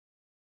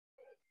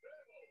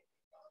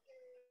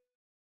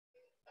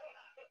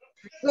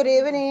Good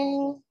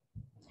evening.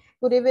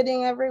 Good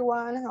evening,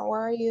 everyone. How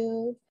are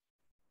you?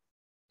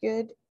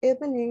 Good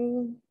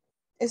evening.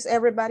 Is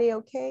everybody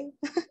okay?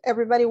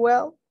 Everybody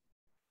well?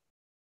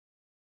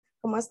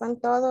 ¿Cómo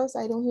están todos?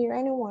 I don't hear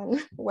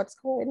anyone. What's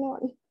going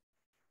on?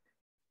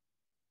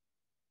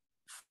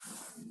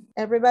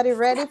 Everybody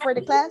ready for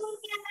the class?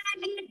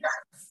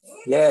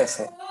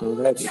 Yes,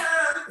 ready.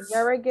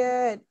 Very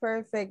good.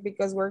 Perfect,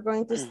 because we're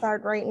going to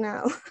start right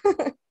now.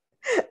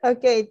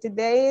 Okay,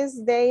 today is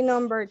day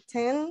number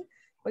 10.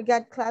 We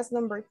got class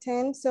number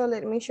 10, so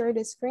let me share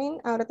the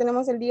screen. Ahora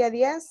tenemos el día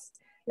 10,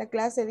 la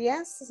clase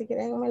 10. Si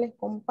quieren, me les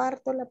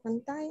comparto la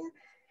pantalla.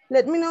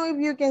 Let me know if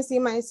you can see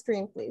my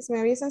screen, please. Me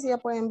avisan si ya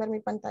pueden ver mi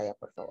pantalla,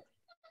 por favor.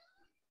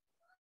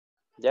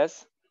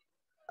 Yes.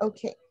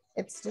 Okay,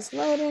 it's just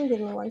loading. Give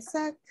me one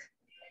sec.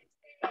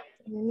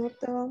 Un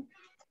minuto.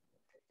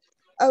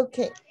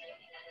 Okay,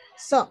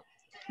 so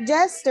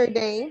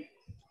yesterday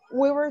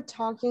we were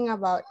talking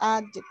about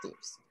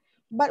adjectives,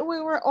 but we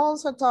were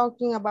also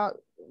talking about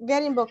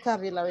getting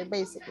vocabulary,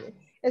 basically.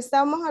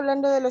 Estamos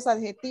hablando de los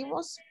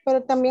adjetivos,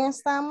 pero también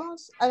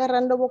estamos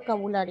agarrando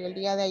vocabulario el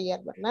día de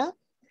ayer, ¿verdad?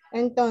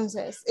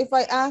 Entonces, if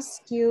I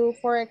ask you,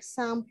 for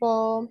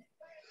example,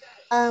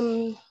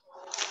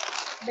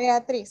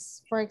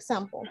 Beatriz, for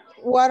example,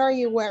 what are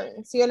you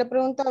wearing? Si yo le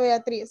pregunto a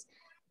Beatriz,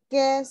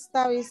 ¿qué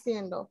está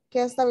vistiendo?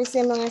 ¿Qué está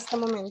vistiendo en este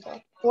momento?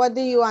 What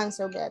do you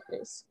answer,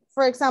 Beatriz?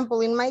 For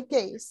example, in my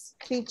case,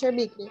 teacher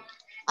Vicky,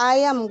 I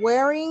am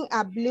wearing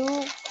a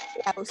blue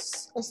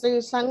blouse. Estoy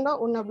usando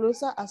una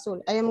blusa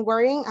azul. I am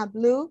wearing a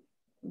blue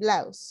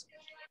blouse.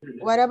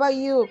 What about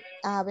you,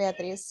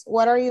 Beatriz?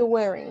 What are you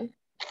wearing?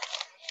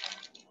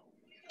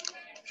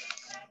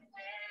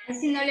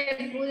 Así no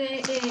le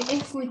pude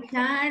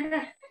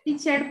escuchar,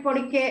 teacher,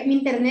 porque mi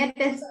internet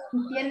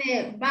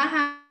tiene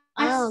bajas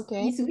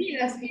Okay. y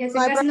subidas.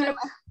 No hay problema.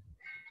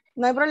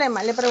 No hay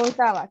problema. Le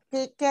preguntaba,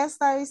 ¿qué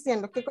está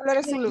vistiendo? ¿Qué color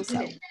es su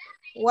blusa?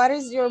 What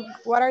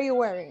are you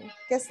wearing?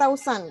 ¿Qué está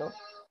usando?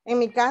 En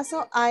mi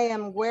caso, I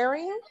am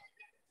wearing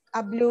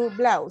a blue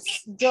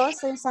blouse. Yo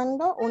estoy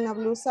usando una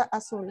blusa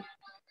azul.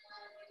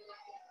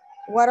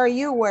 What are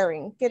you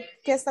wearing? ¿Qué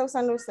está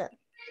usando usted?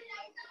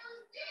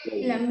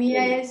 La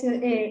mía es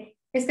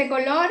este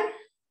color.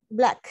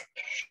 Black.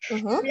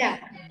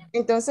 Black.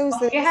 Entonces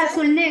usted es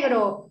azul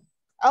negro.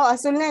 Oh,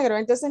 azul negro.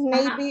 Entonces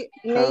navy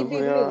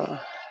blue.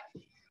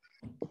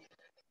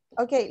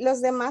 Ok,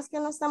 los demás que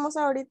no estamos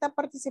ahorita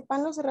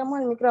participando,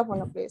 cerramos el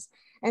micrófono, please.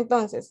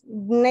 Entonces,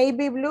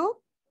 navy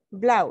blue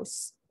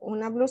blouse.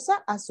 Una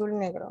blusa azul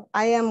negro.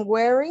 I am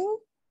wearing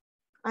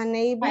a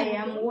navy. I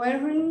am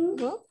wearing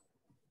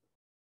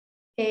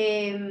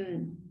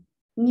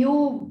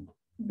new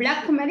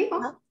black, ¿me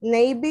dijo?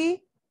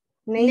 Navy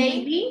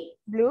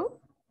blue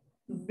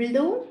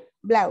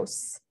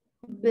blouse.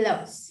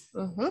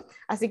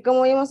 Así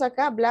como vimos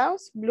acá,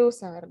 blouse,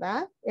 blusa,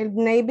 ¿verdad? El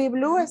navy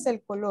blue es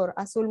el color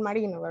azul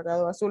marino,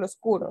 ¿verdad? O azul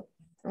oscuro.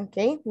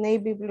 Ok,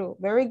 navy blue.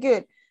 Very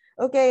good.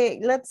 Okay,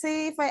 let's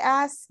see if I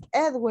ask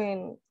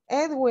Edwin.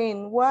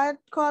 Edwin, what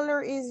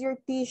color is your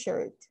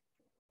t-shirt?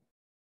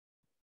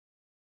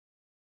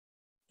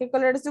 ¿Qué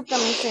color es su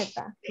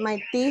camiseta? My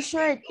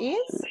t-shirt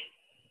is?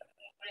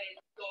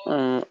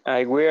 I'm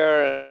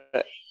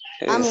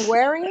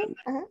wearing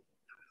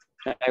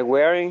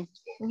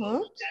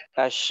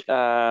a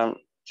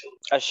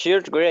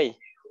shirt gray.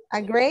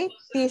 A gray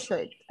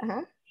t-shirt.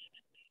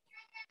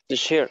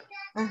 T-shirt.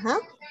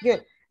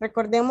 Good.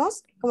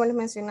 Recordemos, como les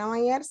mencionaba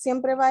ayer,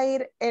 siempre va a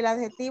ir el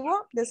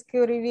adjetivo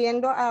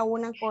describiendo a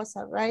una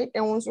cosa, right?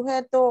 A un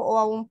sujeto o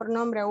a un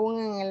pronombre aún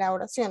en la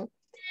oración.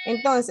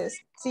 Entonces,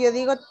 si yo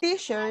digo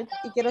t-shirt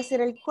y quiero decir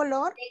el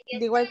color,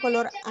 digo el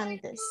color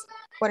antes.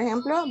 Por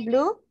ejemplo,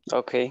 blue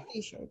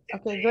t-shirt.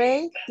 Okay,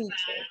 gray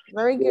t-shirt.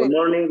 Very good. Good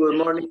morning, good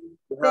morning.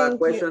 Thank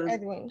you,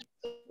 Edwin.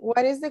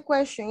 What is the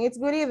question? It's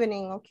good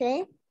evening,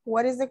 okay?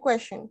 What is the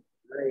question?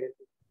 Good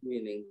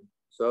evening.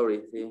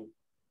 Sorry, sí.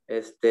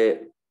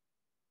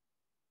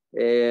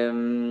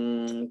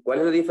 ¿Cuál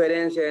es la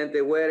diferencia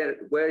entre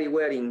wear y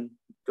wearing?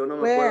 Yo no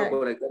me puedo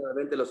conectar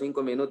realmente los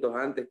 5 minutos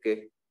antes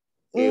que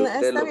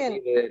usted lo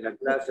pide de la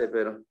clase,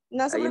 pero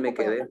no ahí me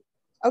quedé.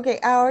 Ok,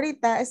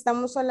 ahorita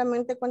estamos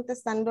solamente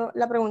contestando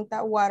la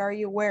pregunta, what are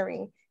you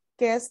wearing?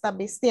 ¿Qué está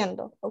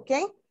vistiendo? Ok,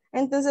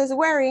 entonces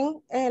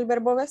wearing es el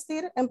verbo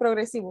vestir en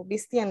progresivo,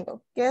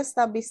 vistiendo. ¿Qué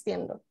está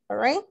vistiendo?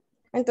 All right?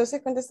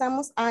 Entonces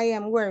contestamos, I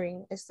am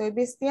wearing. Estoy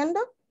vistiendo.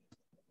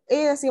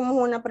 Y decimos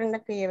una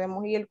prenda que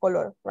llevemos y el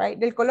color, right?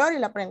 Del color y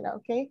la prenda,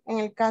 ¿ok? En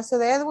el caso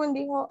de Edwin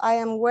dijo, I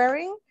am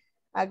wearing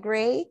a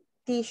gray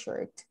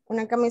t-shirt,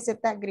 una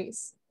camiseta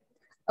gris.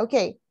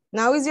 Ok,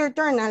 now is your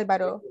turn,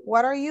 Álvaro.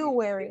 What are you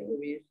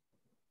wearing?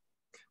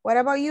 What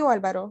about you,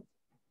 Álvaro?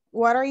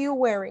 What are you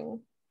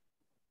wearing?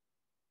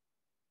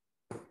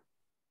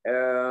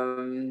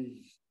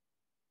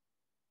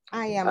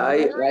 I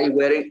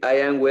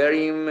am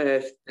wearing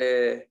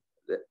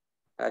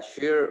a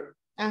shirt.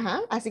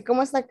 Ajá, así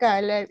como está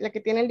acá, la que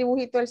tiene el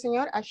dibujito del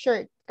señor, a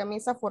shirt,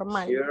 camisa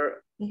formal.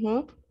 Shirt.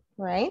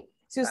 Right.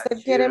 Si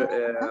usted quiere...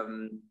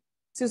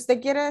 Si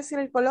usted quiere decir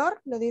el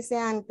color, lo dice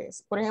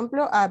antes. Por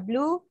ejemplo, a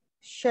blue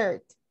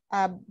shirt,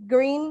 a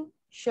green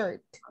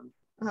shirt.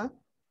 Ajá.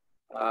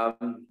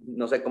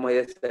 No sé cómo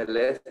es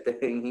celeste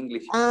en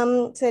inglés.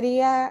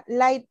 Sería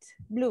light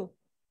blue.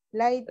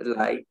 Light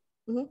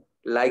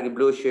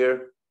blue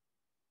shirt.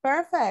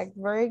 Perfect.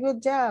 Very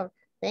good job.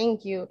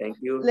 Thank you. Thank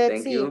you.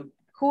 Let's see.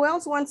 Who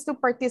else wants to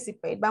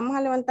participate? Vamos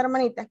a levantar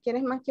manitas.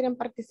 ¿Quiénes más quieren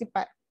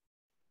participar?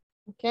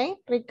 Okay.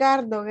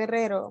 Ricardo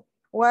Guerrero.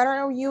 What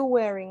are you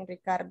wearing,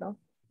 Ricardo?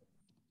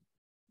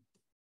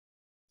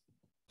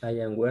 I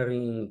am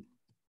wearing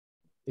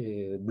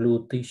a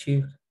blue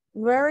t-shirt.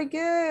 Very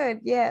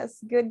good.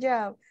 Yes, good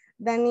job.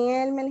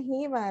 Daniel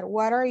Menjivar,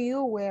 what are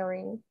you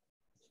wearing?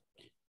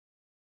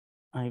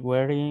 I'm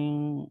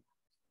wearing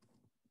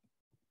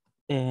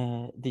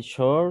the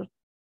short,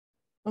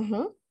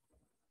 the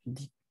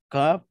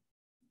cap,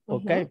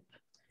 okay.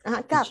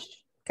 Cap,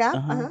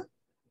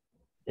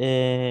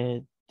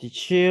 the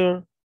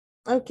shirt.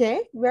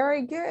 Okay,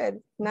 very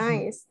good.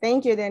 Nice.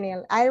 Thank you,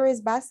 Daniel.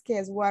 Iris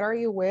Vasquez, what are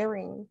you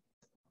wearing?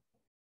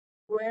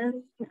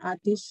 Wearing a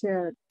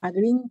t-shirt, a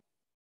green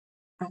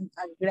and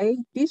a gray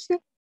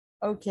t-shirt.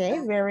 Okay,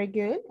 very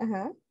good.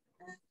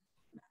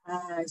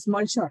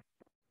 Small short.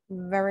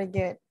 Very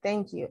good.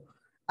 Thank you.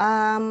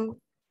 Tania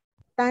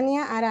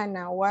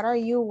Arana, what are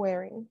you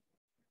wearing?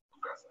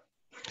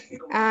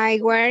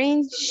 I'm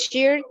wearing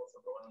shirt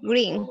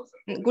green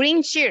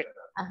shirt.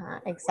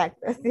 Ajá,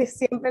 exacto.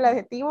 Siempre el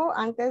adjetivo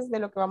antes de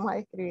lo que vamos a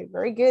describir.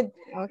 Very good.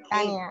 Okay,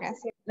 Tania.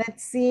 gracias.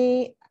 Let's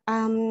see.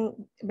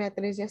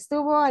 Beatriz ya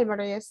estuvo,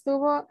 Álvaro ya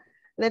estuvo.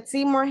 Let's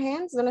see more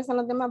hands. ¿Dónde están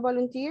los demás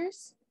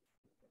volunteers?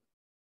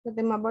 Los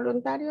demás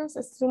voluntarios.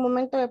 Este es un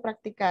momento de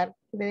practicar,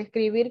 de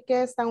describir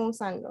qué están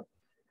usando.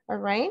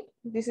 All right.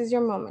 This is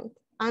your moment.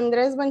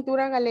 Andrés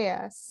Ventura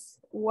Galeas,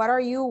 what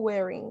are you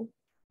wearing?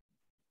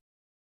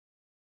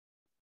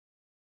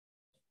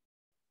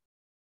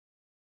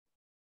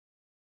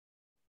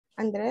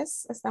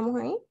 Andrés, ¿estamos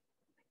ahí?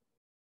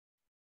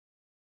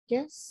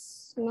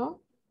 Yes,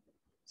 no.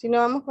 Si no,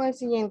 vamos con el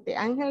siguiente.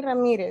 Ángel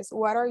Ramírez,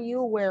 what are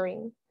you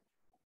wearing?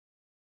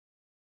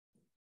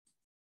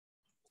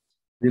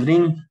 Good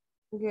evening.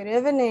 Good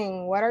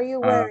evening. What are you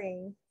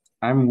wearing?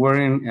 I'm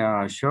wearing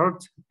a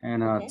shirt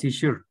and a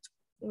t-shirt.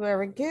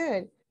 Very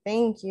good.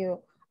 Thank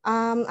you.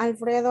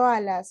 Alfredo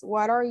Alas,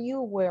 what are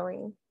you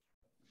wearing?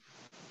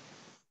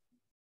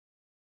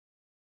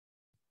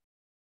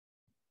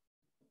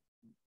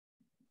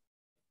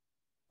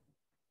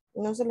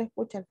 No se le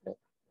escucha, Alfredo.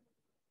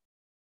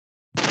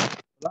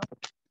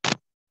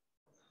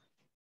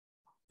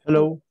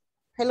 Hello.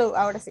 Hello,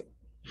 ahora sí.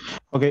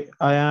 Okay,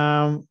 I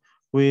am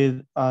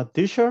with a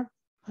t-shirt.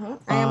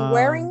 I am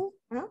wearing.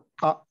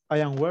 I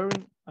am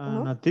wearing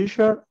a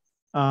t-shirt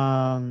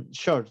and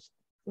shorts.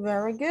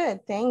 Very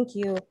good, thank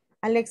you.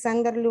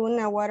 Alexander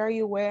Luna, what are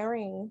you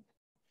wearing?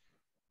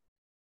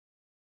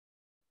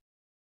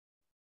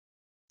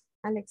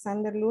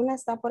 Alexander Luna,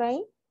 ¿está por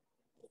ahí?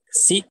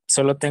 Sí,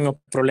 solo tengo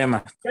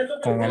problemas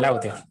con el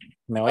audio.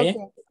 ¿Me oye?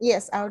 Okay.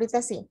 Yes,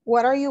 ahorita sí.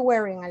 What are you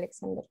wearing,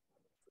 Alexander?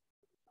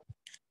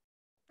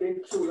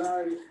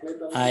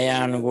 I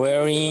am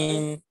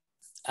wearing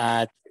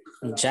a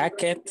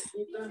jacket,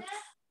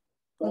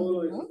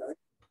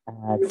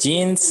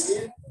 jeans,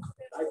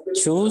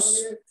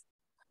 shoes,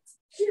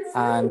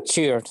 and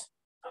shirt.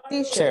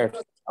 T-shirt.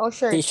 Oh,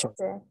 shirt. T-shirt.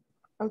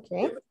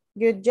 Okay.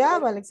 Good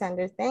job,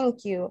 Alexander.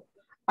 Thank you.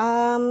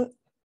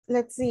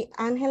 Let's see.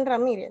 Ángel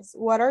Ramírez.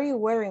 What are you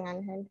wearing,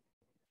 Ángel?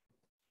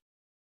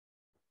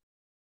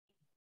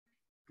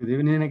 Good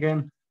evening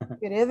again.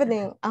 Good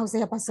evening. Ah, ¿se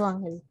ya pasó,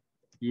 Ángel?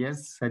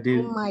 Yes, I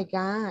did. Oh my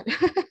God.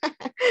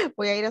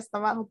 Voy a ir hasta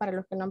abajo para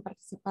los que no han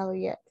participado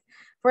yet.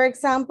 For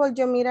example,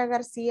 Yomira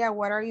Garcia,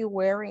 what are you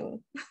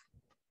wearing?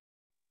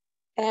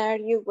 Are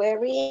you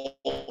wearing?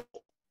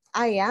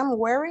 I am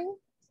wearing.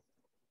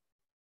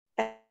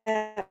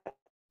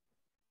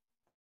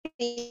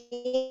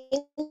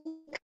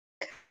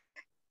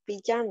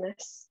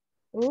 Pajamas.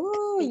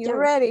 Ooh, you're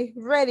ready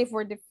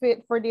for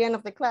the end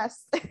of the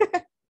class.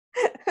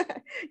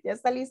 Ya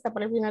está lista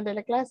para el final de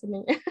la clase,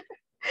 niña.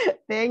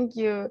 Thank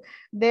you.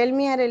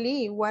 Delmi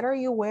Areli, what are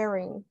you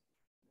wearing?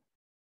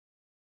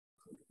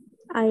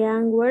 I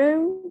am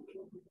wearing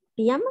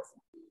pajamas.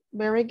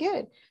 Very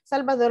good.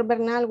 Salvador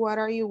Bernal, what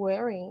are you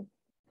wearing?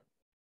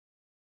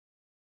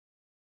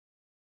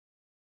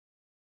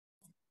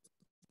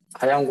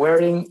 I am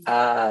wearing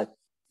a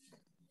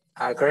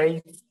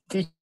gray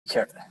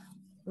t-shirt.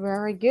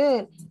 Very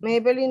good.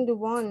 Maybelline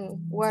Dubon,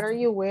 what are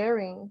you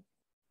wearing?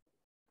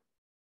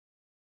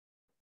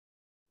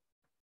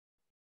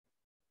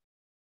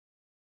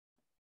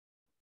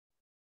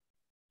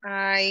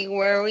 I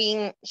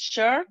wearing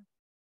shirt,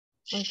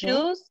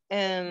 shoes,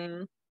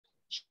 and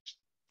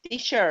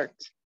t-shirt.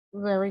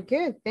 Very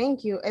good.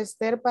 Thank you.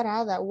 Esther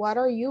Parada, what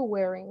are you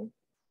wearing?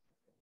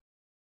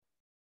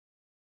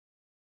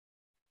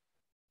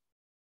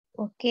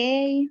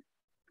 Okay.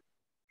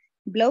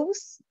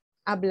 Blouse.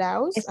 A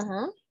blouse.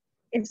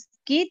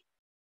 Skirt.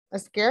 A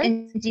skirt.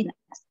 And jeans.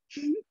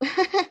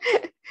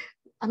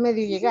 a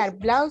medio llegar.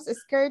 Blouse,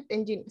 skirt,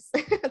 and jeans.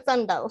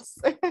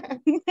 Sandals.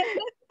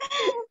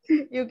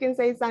 You can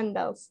say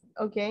sandals,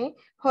 okay?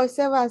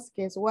 Jose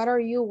Vasquez, what are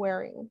you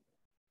wearing?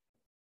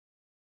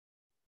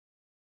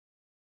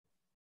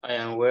 I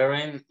am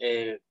wearing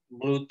a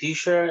blue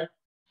t-shirt,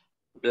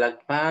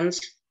 black pants,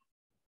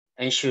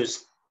 and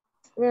shoes.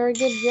 Very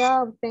good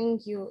job,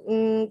 thank you.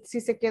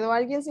 Si se quedó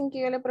alguien sin que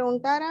yo le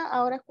preguntara,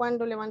 ahora es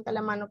cuando levanta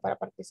la mano para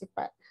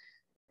participar.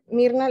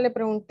 Mirna le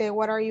pregunté,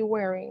 what are you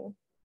wearing?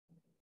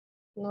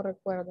 No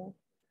recuerdo.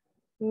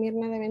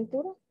 Mirna de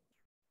Ventura.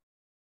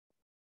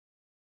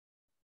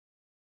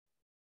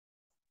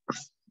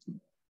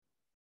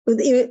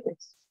 Good evening.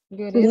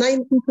 Good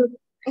evening.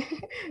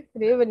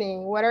 Good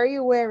evening. What are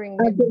you wearing?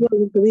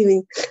 Good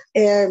evening.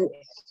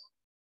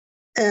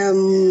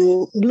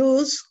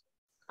 Blues.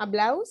 A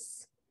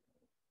blouse?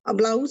 A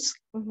blouse.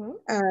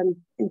 And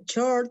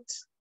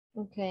shorts.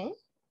 Okay.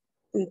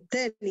 And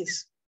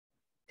tennis.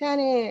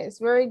 Tennis.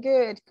 Very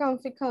good.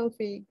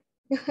 Comfy.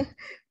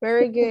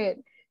 Very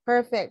good.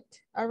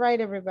 Perfect. All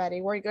right,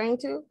 everybody. We're going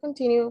to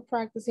continue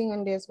practicing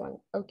on this one.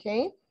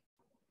 Okay.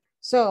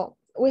 So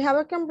we have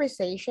a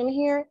conversation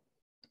here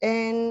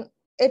and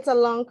it's a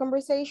long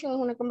conversation. Es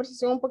una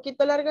conversación un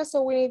poquito larga,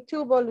 so we need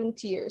 2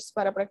 volunteers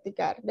para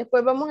practicar.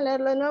 Después vamos a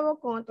leerlo de nuevo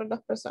con otras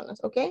 2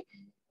 personas, okay?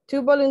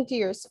 2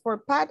 volunteers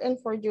for Pat and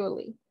for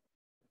Julie.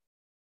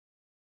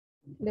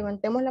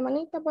 Levantemos la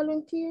manita,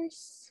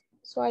 volunteers,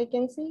 so I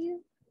can see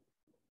you.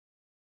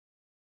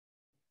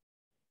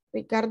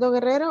 Ricardo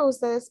Guerrero,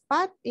 usted es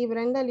Pat, y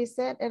Brenda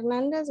Lisette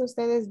Hernández,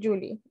 usted es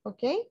Julie,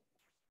 ¿ok?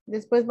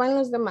 Después van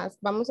los demás.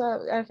 Vamos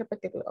a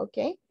repetirlo,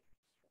 ¿ok?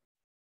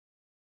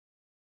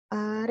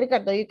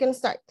 Ricardo, you can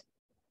start.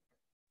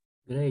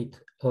 Great.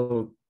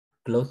 Our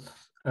clothes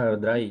are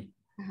dry.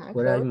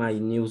 Where are my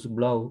new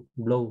blouse?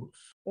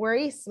 Where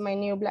is my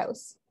new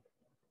blouse?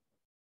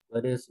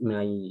 Where is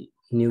my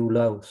new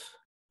blouse?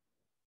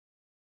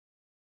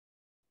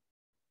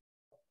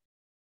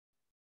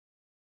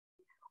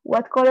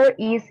 What color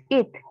is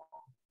it?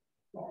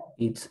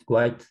 It's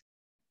white.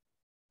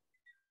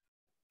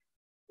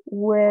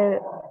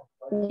 Where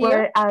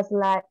as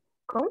light?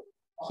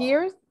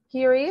 Here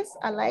is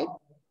a light.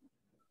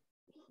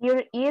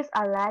 Here is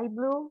a light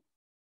blue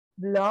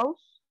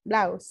blouse.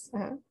 Blouse.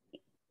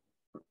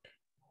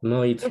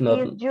 No, it's it not.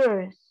 It is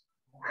yours.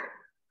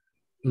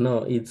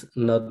 No, it's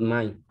not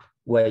mine.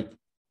 Wait,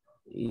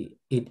 it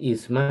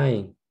is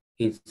mine.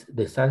 It's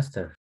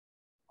disaster.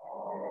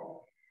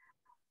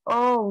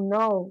 Oh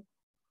no.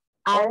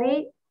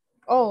 Ari.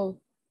 All.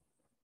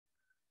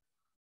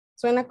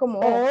 Suena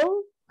como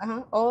all.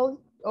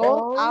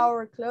 All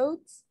our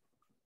clothes.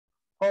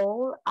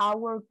 All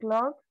our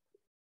clothes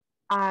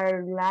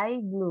are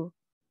light blue.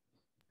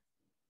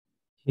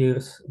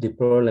 Here's the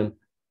problem.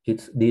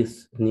 It's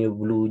these new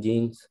blue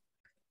jeans.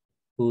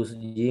 Whose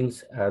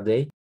jeans are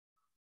they?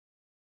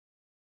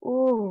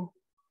 Oh,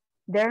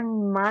 they're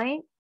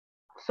mine.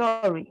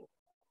 Sorry.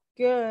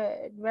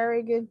 Good.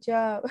 Very good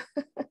job.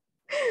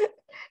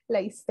 La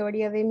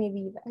historia de mi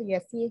vida. Y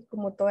así es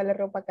como toda la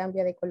ropa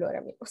cambia de color,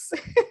 amigos.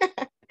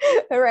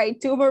 All right,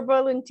 2 more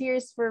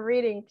volunteers for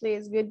reading,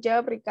 please. Good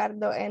job,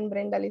 Ricardo and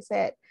Brenda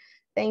Lisette.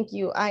 Thank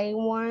you. I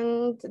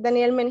want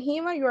Daniel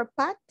Menjiva, you are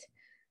Pat.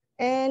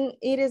 And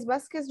Iris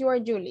Vasquez, you are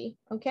Julie,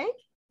 okay?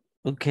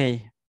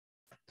 Okay.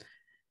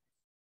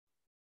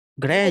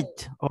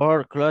 Great.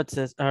 Our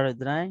clothes are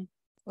dry.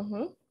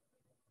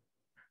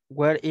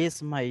 Where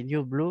is my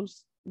new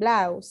blouse?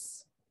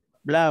 Blouse.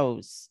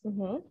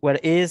 Where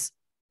is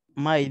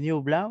my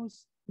new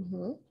blouse?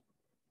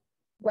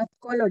 What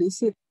color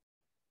is it?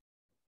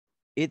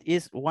 It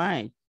is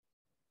white.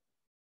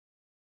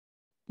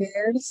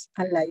 Here's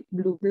a light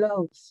blue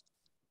blouse.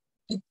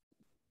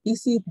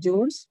 Is it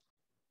yours?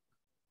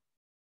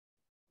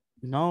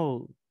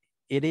 No,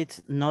 it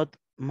is not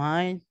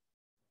mine.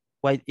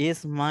 What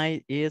is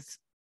mine is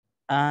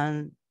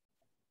an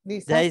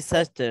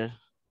disaster.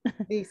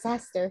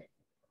 Disaster.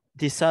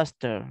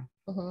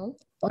 Oh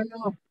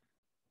no.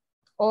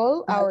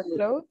 All our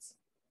clothes?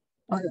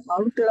 All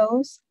our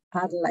clothes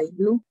are light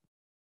blue.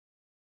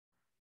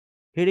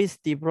 Here is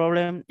the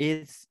problem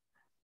is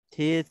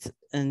his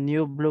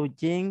new blue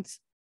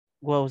jeans.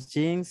 Whose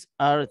jeans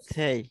are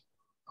they?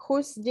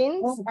 Whose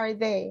jeans are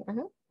they?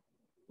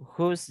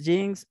 Whose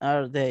jeans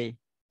are they?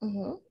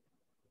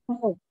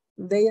 Oh,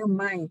 they are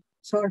mine.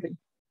 Sorry.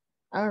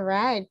 All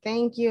right.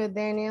 Thank you,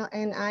 Daniel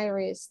and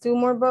Iris. 2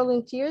 more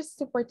volunteers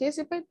to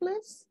participate,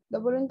 please. 2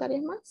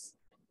 voluntarios más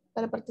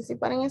para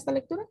participar en esta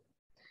lectura.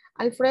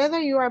 Alfredo,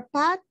 you are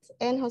Pat,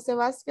 and Jose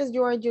Vasquez,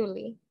 you are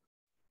Julie.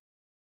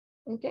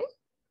 Okay.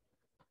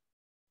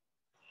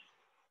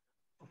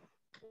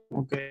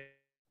 Okay.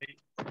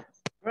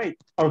 Great.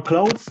 Our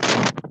clothes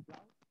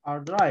are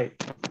dry.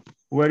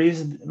 Where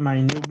is my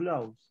new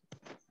blouse?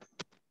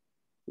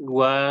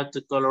 What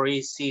color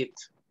is it?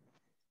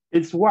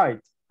 It's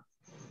white.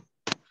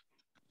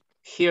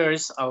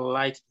 Here's a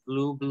light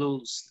blue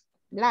blouse.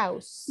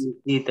 Blouse.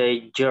 Is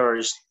it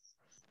yours?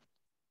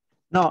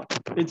 No,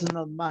 it's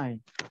not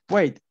mine.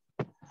 Wait,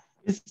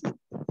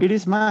 it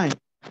is mine.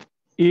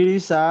 It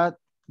is a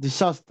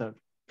Disaster.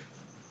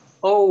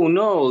 Oh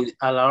no,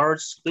 a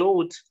large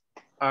clothes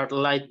are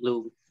light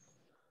blue.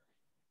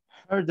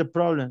 Here's the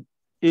problem.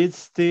 It's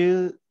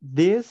still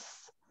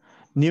this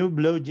new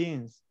blue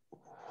jeans.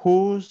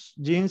 Whose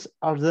jeans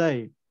are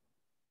they?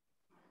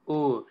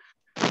 Oh,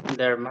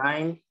 they're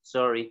mine.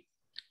 Sorry.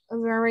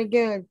 Very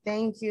good.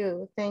 Thank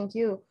you. Thank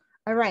you.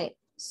 All right.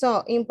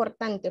 So,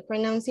 importante,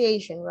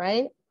 pronunciation,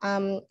 right?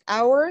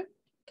 Our,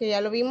 que ya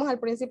lo vimos al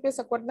principio,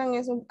 ¿se acuerdan?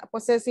 Es un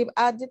possessive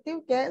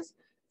adjective que es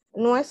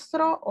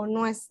nuestro o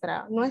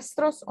nuestra,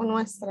 nuestros o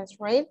nuestras,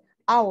 right?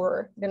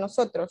 Our, de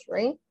nosotros,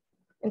 right?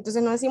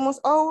 Entonces no decimos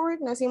our,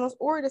 no decimos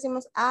or,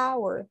 decimos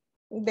our.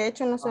 De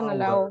hecho no suena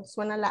la O,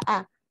 suena la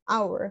A.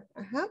 Our.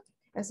 Ajá.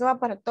 Eso va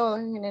para todos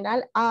en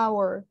general.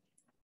 Our.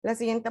 La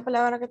siguiente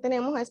palabra que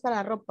tenemos es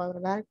para ropa,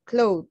 ¿verdad?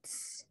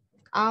 Clothes.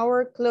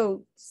 Our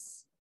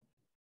clothes.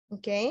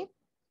 Ok.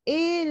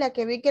 Y la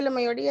que vi que la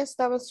mayoría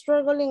estaba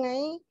struggling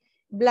ahí,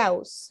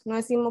 blouse. No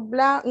decimos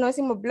blouse, no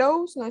decimos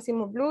blues,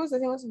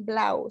 decimos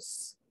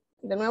blouse.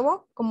 De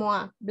nuevo, como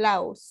A,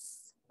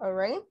 blouse. All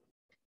right.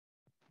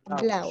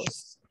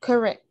 Blouse.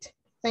 Correct.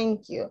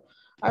 Thank you.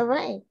 All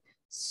right.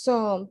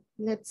 So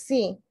let's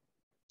see.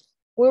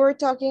 We were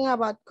talking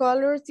about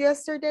colors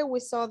yesterday. We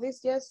saw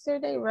this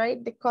yesterday,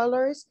 right? The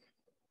colors,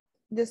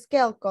 the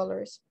scale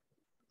colors.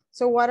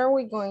 So what are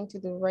we going to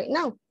do right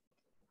now?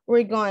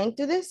 We're going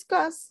to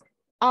discuss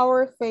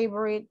our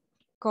favorite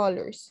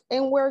colors.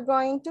 And we're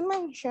going to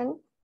mention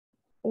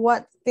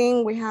what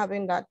thing we have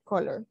in that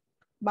color.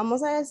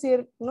 Vamos a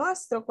decir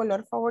nuestro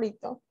color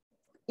favorito.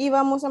 Y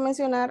vamos a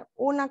mencionar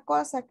una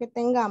cosa que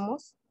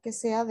tengamos que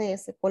sea de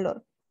ese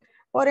color.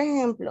 Por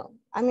ejemplo,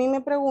 a mí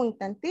me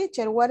preguntan,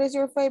 teacher, what is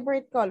your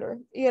favorite color?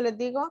 Y yo les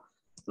digo,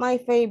 my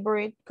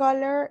favorite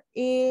color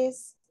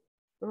is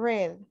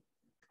red.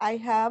 I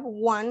have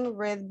one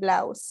red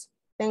blouse.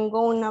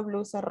 Tengo una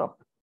blusa roja.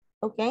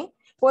 ¿Ok?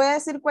 Puede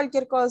decir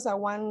cualquier cosa,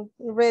 one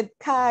red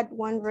cat,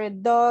 one red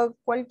dog,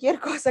 cualquier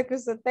cosa que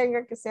usted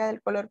tenga que sea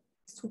del color,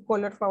 su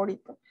color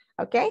favorito.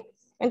 ¿Ok?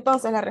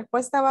 Entonces, la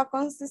respuesta va a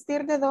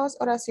consistir de dos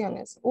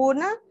oraciones.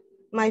 Una,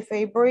 my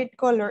favorite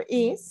color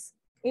is,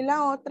 y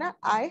la otra,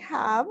 I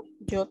have,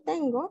 yo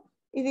tengo,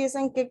 y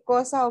dicen qué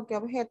cosa o qué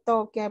objeto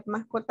o qué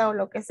mascota o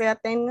lo que sea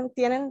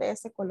tienen de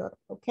ese color,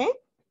 ¿ok?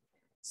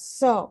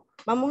 So,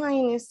 vamos a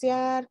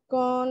iniciar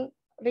con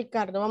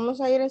Ricardo.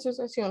 Vamos a ir en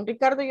sucesión.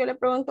 Ricardo, yo le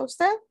pregunto a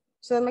usted,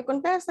 usted me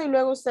contesta y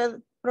luego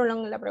usted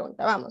prolonga la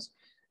pregunta. Vamos.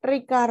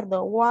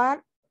 Ricardo,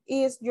 what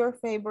is your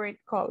favorite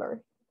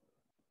color?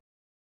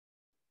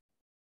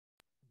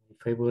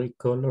 Favorite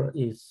color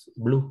is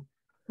blue.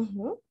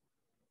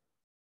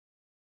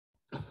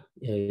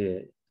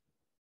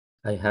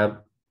 I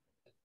have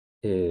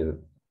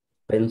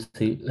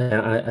pencil.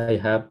 I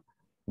have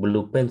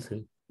blue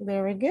pencil.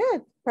 Very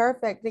good.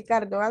 Perfect.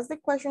 Ricardo, ask the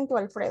question to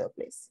Alfredo,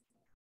 please.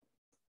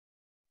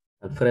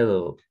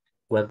 Alfredo,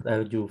 what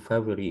are your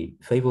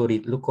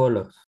favorite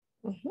colors?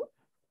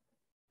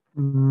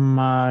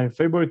 My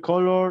favorite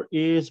color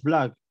is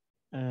black.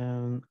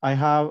 And I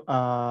have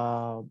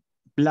a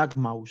black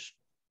mouse.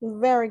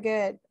 Very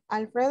good.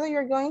 Alfredo,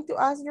 you're going to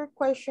ask your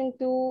question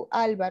to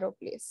Álvaro,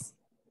 please.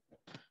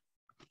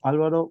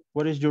 Álvaro,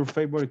 what is your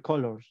favorite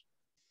colors?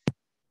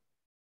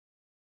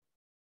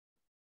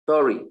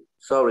 Sorry.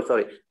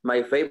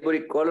 My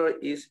favorite color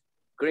is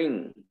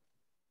green.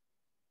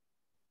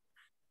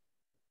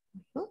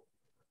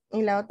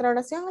 ¿Y la otra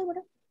oración,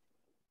 Álvaro?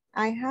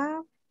 I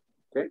have.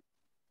 Okay.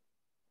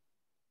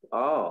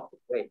 Oh,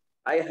 okay.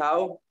 I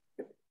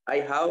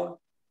have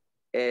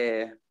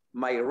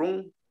my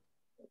room,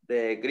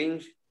 the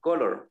green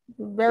color.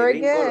 Very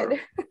good.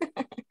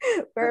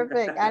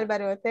 Perfect,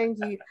 Álvaro, thank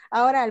you.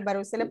 Ahora,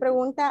 Álvaro, usted le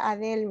pregunta a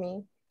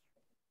Delmi.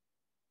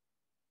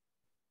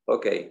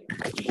 Okay.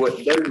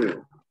 Delmi,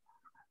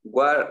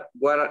 what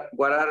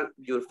are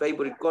your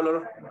favorite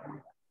color?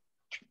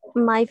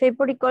 My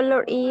favorite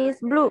color is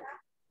blue.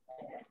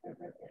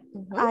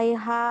 I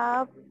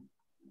have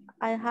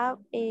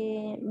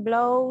a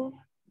blouse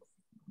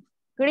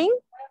green.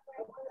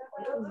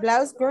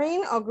 Blouse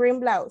green o green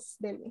blouse,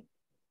 Delmi?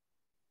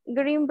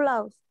 Green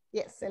blouse.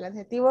 Yes, el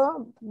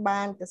adjetivo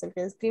va antes, el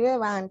que describe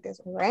va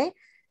antes, right?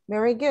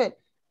 Very good.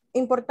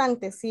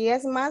 Importante, si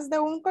es más de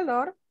un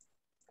color,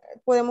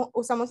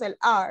 usamos el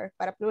are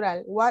para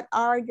plural. What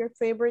are your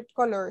favorite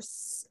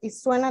colors? Y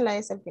suena la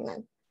S al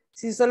final.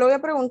 Si solo voy a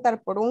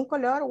preguntar por un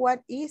color, what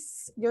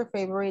is your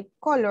favorite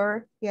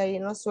color? Y ahí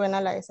no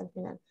suena la S al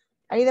final.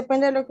 Ahí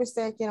depende de lo que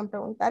ustedes quieran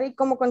preguntar y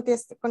cómo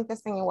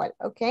contesten igual,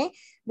 ¿ok?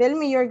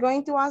 Delmi, you're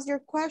going to ask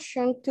your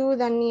question to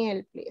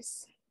Daniel,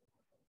 please.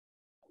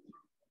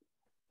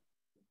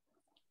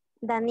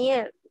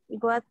 Daniel,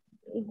 what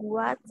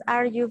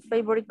are your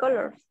favorite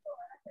colors?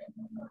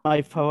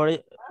 My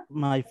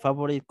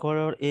favorite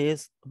color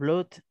is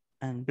blue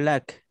and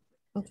black.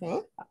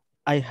 Okay.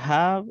 I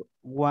have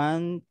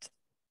one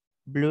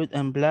blue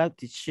and black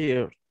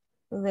t-shirt.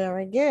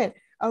 Very good.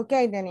 Ok,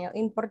 Daniel,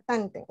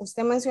 importante.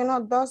 Usted mencionó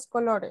dos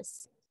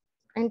colores.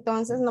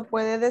 Entonces no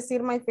puede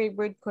decir my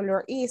favorite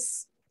color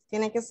is.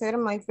 Tiene que ser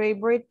my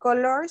favorite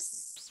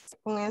colors.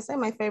 Con ese,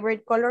 my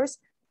favorite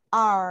colors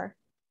are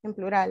en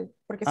plural,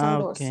 porque son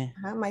dos. Okay.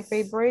 My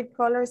favorite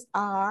colors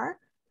are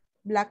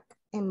black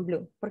and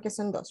blue, porque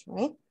son dos,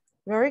 right?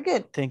 Very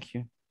good. Thank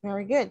you.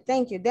 Very good.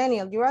 Thank you.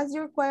 Daniel, you ask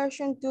your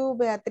question to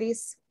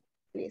Beatriz,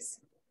 please.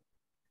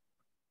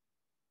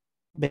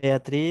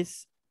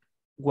 Beatriz,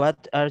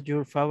 what are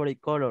your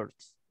favorite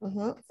colors?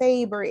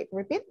 Favorite.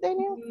 Repeat,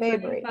 Daniel.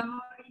 Favorite.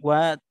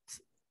 What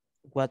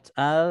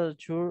are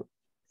your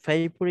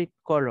favorite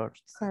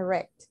colors?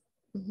 Correct.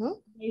 My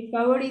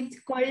favorite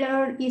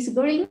color is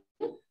green.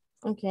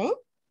 Okay.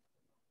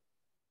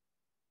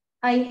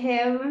 I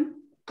have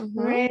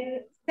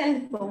red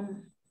cell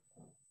phone.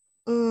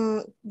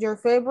 Your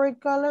favorite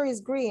color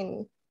is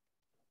green.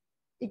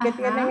 ¿Y qué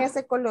tienen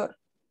ese color?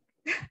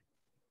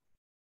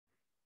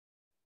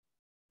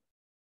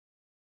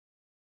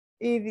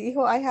 Y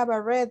dijo, I have a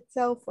red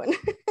cell phone.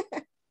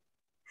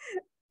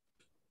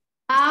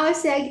 O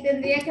sea, que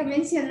tendría que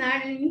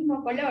mencionar el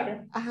mismo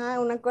color. Ajá,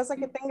 una cosa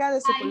que tenga de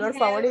su color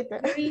favorito.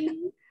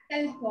 Green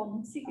cell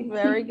phone. Sí.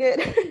 Very good.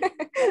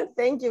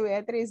 Thank you,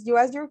 Beatriz. You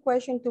ask your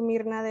question to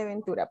Mirna de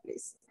Ventura,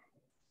 please.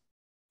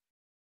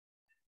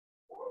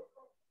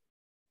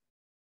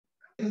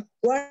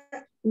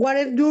 What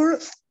is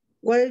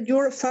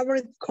your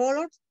favorite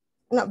color?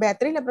 No,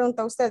 Beatriz le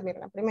pregunta a usted,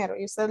 Mirna, primero,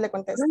 y usted le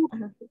contesta.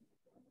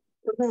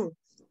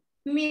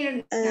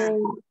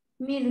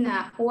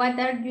 Mirna, what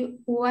are your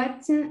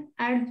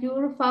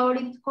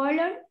favorite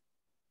color?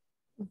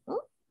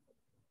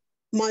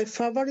 My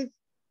favorite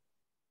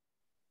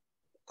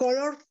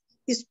color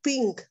is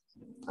pink.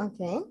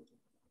 Okay.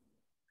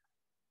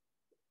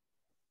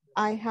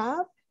 I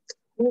have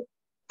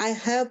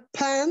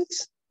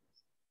pants.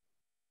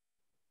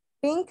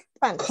 Pink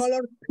pants.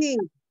 Color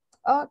pink.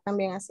 Oh,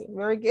 también así.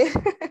 Very good.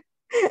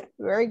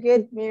 Very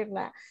good,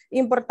 Mirna.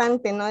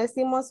 Importante, no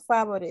decimos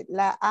favorite.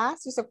 La A,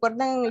 si se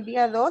acuerdan en el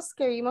día 2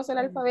 que vimos el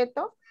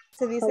alfabeto,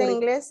 se dice en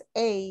inglés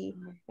A.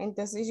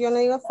 Entonces yo no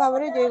digo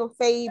favorite, yo digo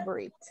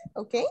favorite.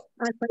 ¿Ok?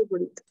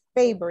 Favorite.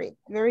 Favorite.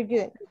 Very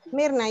good.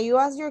 Mirna, you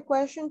ask your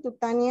question to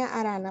Tania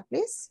Arana,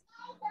 please.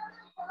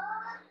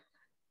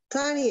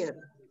 Tania,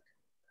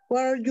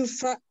 what are your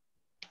favorite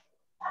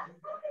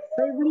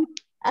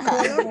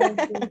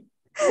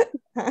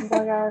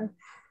color?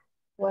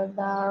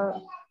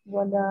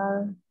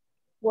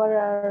 What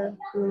are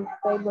your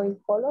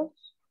favorite colors?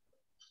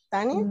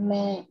 Tanya?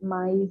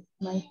 My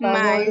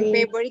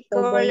favorite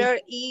color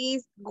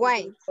is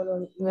white.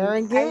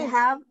 Very good.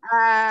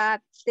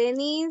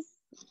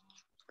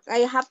 I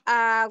have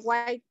a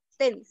white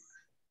tennis.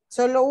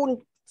 Solo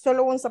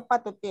un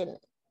zapato tiene.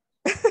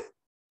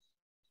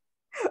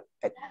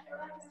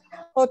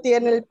 O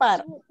tiene el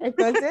par.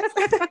 Entonces,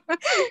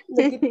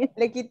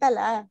 le quita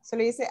la A.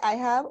 Solo dice, I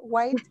have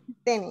white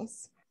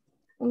tennis.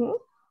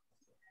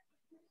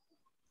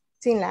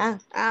 Sin la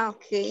A.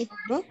 Ok.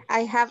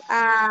 I have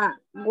a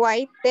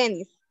white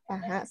tennis.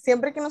 Ajá.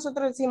 Siempre que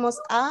nosotros decimos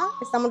a,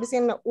 estamos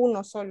diciendo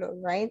uno solo,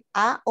 right?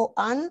 A o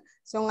an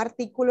son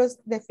artículos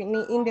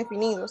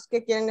indefinidos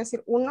que quieren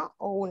decir uno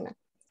o una.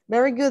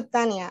 Very good,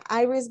 Tania.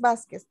 Iris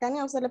Vázquez.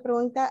 Tania, usted le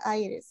pregunta a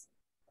Iris.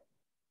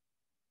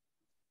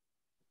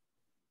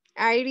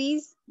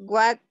 Iris,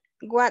 what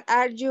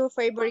are your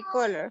favorite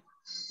color?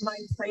 My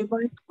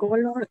favorite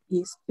color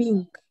is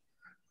pink.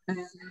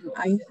 And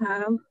I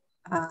have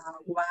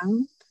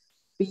one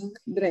pink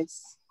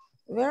dress.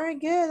 Very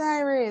good,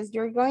 Iris.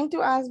 You're going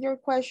to ask your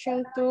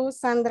question to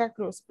Sandra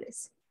Cruz,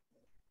 please.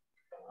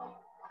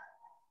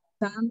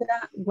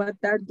 Sandra, what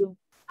are your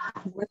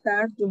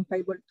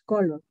favorite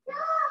color?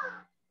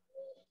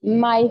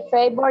 My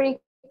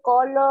favorite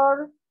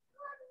color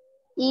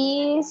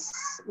is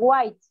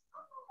white.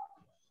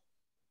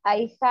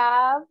 I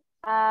have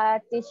a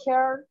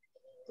t-shirt.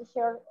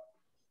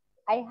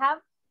 I have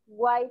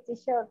white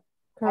t-shirt.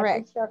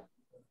 Correct.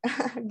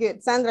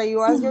 Good. Sandra,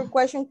 you ask your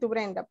question to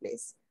Brenda,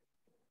 please.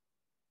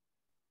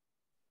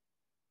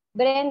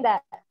 Brenda,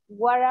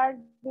 what are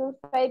your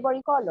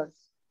favorite colors?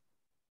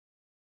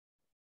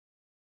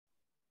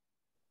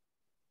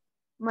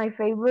 My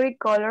favorite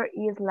color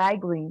is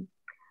light green.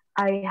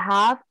 I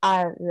have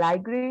a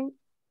light green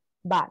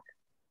bag.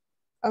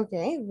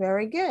 Okay,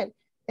 very good.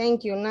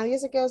 Thank you. ¿Nadie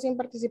se quedó sin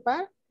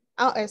participar?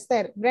 Oh,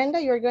 Esther. Brenda,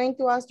 you're going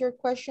to ask your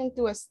question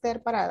to Esther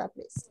Parada,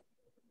 please.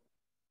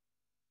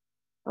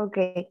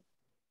 Okay.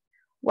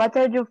 What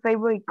are your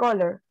favorite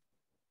color?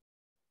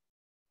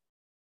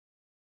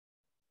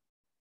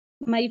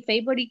 My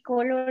favorite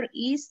color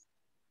is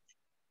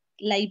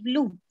light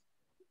blue.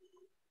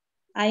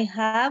 I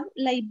have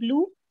light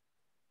blue.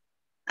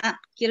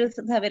 Quiero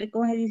saber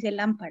cómo se dice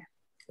lámpara.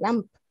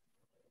 Lamp.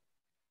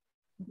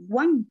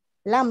 One.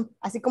 Lamp.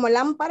 Así como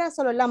lámpara,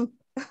 solo lamp.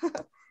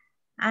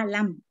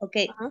 Lamp.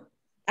 Okay.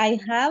 I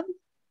have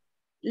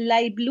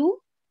light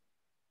blue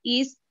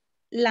is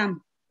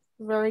lamp.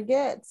 Very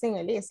good.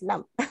 Single is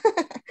lamp.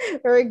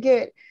 Very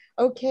good.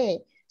 Okay.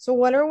 So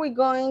what are we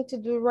going to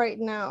do right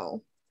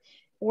now?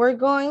 We're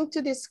going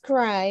to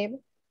describe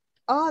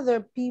other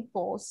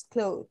people's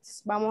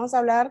clothes. Vamos a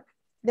hablar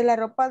de la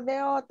ropa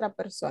de otra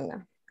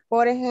persona.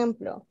 Por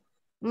ejemplo,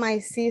 my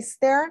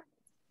sister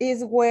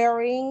is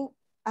wearing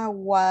a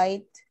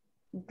white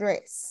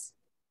dress.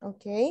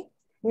 Ok.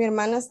 Mi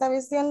hermana está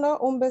vistiendo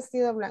un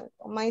vestido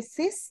blanco. My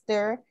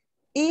sister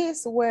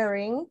is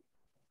wearing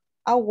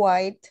a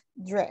white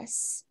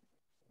dress.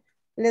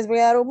 Les voy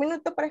a dar un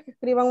minuto para que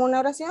escriban una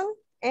oración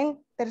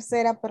en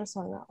tercera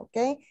persona,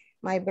 ¿ok?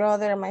 My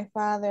brother, my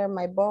father,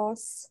 my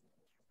boss,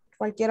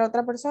 cualquier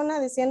otra persona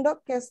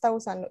diciendo que está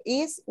usando.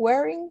 Is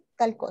wearing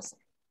tal cosa,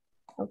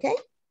 ¿ok?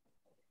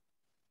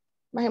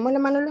 Bajemos la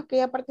mano los que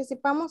ya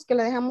participamos, que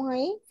la dejamos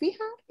ahí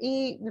fija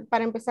y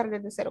para empezar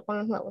desde cero con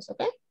los nuevos,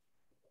 ¿ok?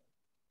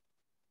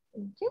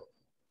 Thank you.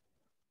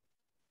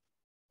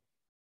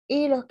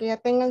 Y los que ya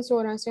tengan su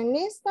oración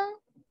lista,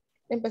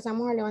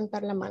 empezamos a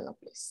levantar la mano,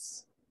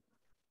 please.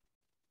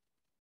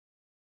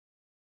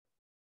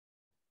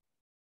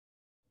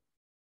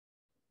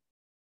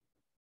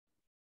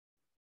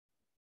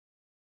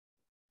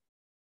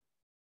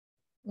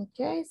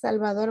 Ok,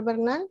 Salvador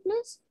Bernal,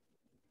 please.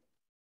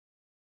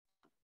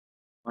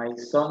 My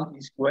son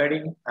is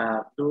wearing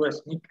a blue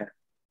sneaker.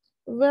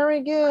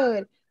 Very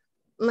good.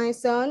 My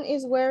son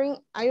is wearing,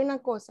 hay una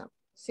cosa,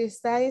 si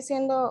está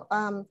diciendo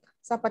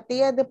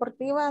zapatillas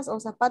deportivas o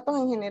zapatos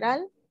en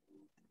general,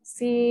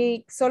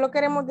 si solo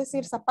queremos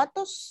decir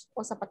zapatos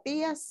o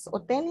zapatillas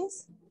o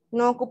tenis,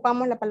 no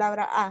ocupamos la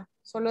palabra a,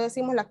 solo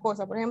decimos la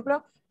cosa. Por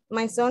ejemplo,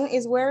 my son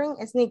is wearing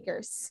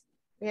sneakers.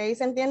 Y ahí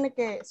se entiende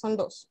que son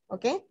dos,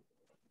 ¿ok?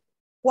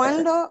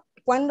 ¿Cuándo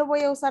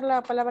voy a usar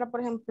la palabra, por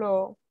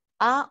ejemplo,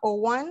 a o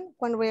one?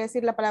 Cuando voy a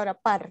decir la palabra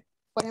par.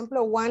 Por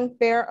ejemplo, one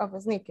pair of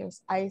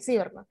sneakers. Ahí sí,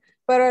 ¿verdad?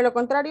 Pero de lo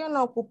contrario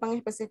no ocupan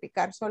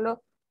especificar,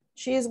 solo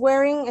she's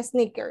wearing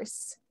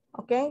sneakers,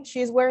 ¿ok?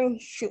 She's wearing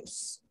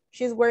shoes.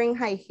 She's wearing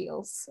high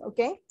heels,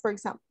 ¿ok? For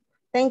example.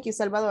 Thank you,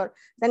 Salvador.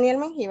 Daniel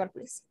Mengíbar,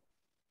 please.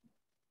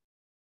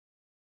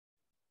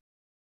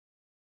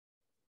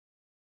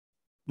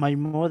 My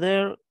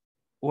mother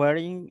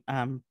wearing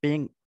a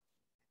pink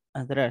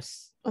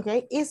dress.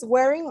 Okay, is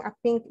wearing a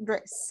pink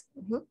dress.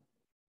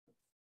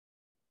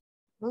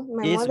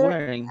 My Is mother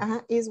wearing.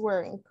 Is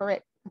wearing,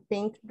 correct. A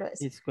pink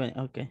dress. It's wearing,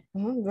 okay.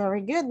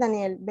 Very good,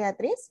 Daniel.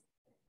 Beatriz?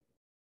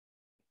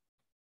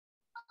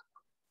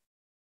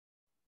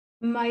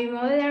 My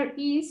mother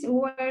is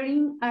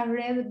wearing a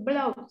red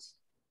blouse.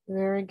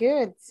 Very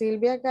good.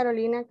 Silvia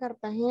Carolina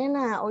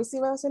Cartagena. Hoy sí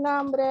va su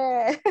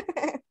nombre.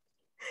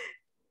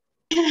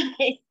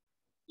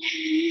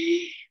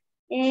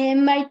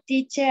 My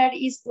teacher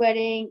is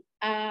wearing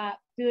a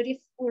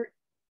beautiful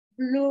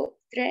blue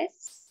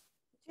dress.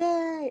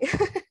 Yay.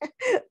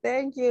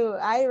 Thank you.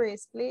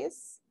 Iris,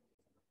 please.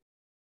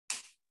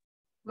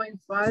 My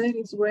father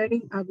is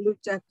wearing a blue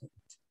jacket.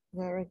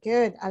 Very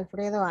good.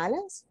 Alfredo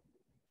Alas?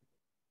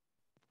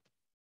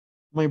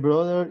 My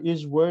brother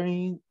is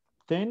wearing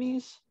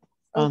tennis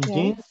and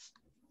jeans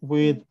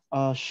with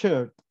a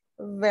shirt.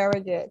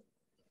 Very good.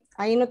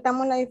 Ahí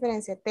notamos la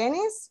diferencia.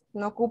 Tenis,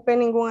 no ocupe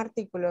ningún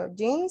artículo.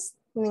 Jeans,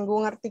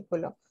 ningún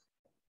artículo.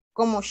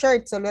 Como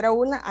shirt, solo era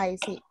una, ahí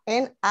sí.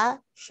 And a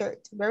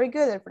shirt. Very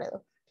good,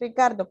 Alfredo.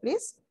 Ricardo,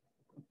 please.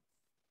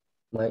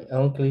 My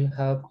uncle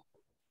have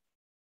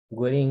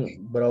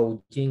wearing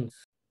brown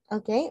jeans.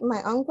 Okay,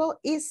 my uncle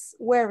is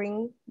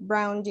wearing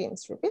brown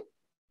jeans. Repeat.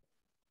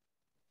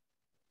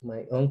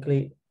 My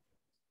uncle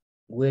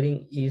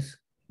wearing is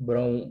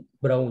brown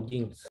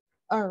jeans.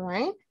 All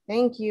right,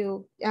 thank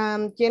you.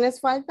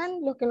 ¿Quiénes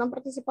faltan? ¿Los que no han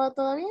participado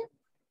todavía?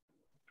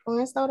 Con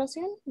esta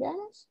oración,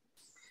 veamos.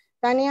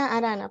 Tania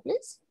Arana,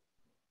 please.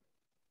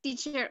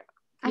 Teacher,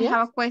 I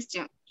have a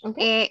question.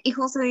 Okay.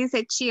 Hijo se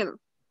dice chill.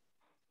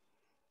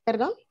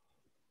 ¿Perdón?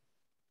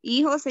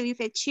 Hijo se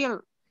dice chill.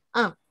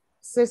 Ah,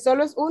 si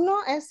solo es uno,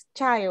 es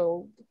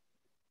child.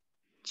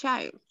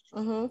 Child.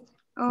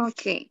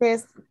 Ok.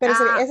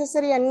 Pero ese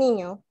sería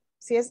niño.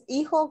 Si es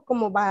hijo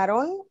como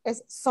varón,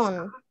 es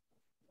son.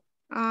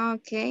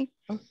 Ok.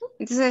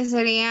 Entonces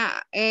sería,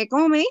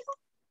 ¿cómo me dijo?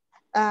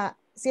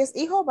 Si es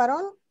hijo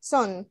varón,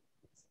 son.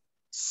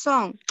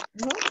 Son.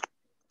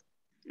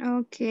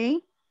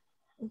 Ok.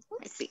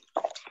 Sí.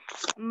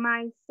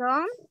 My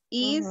son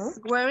is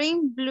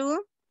wearing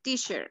blue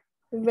t-shirt.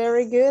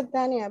 Very good,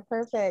 Tania.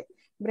 Perfect.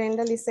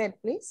 Brenda Lisette,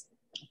 please.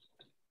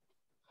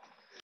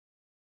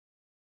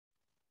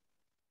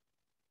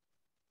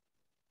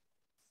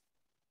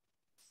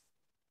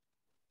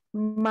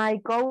 My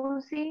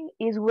cousin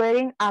is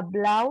wearing a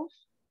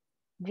blouse,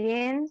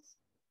 jeans,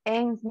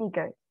 and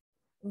sneakers.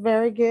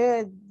 Very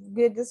good.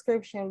 Good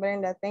description,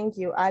 Brenda. Thank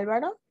you.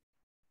 Álvaro?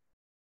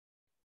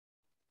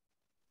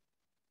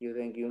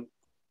 Thank you.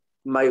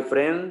 My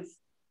friends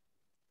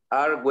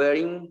are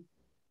wearing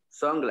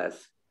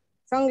sunglasses.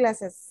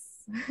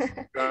 Sunglasses.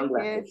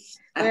 Sunglasses.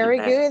 Very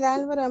good,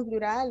 Álvaro, en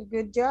plural.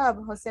 Good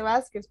job. José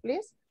Vázquez,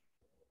 please.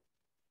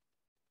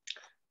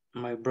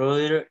 My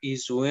brother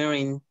is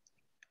wearing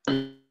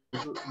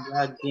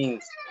black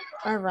jeans.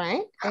 All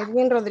right.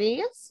 Edwin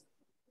Rodríguez.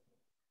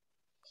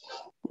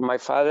 My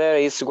father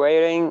is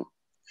wearing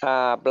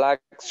a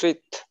black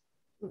suit.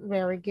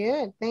 Very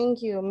good.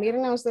 Thank you.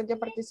 Mirna, usted ya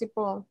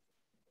participó.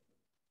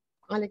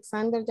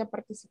 Alexander ya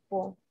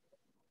participó.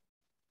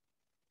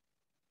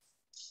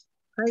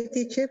 Hi,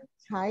 teacher.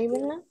 Hi,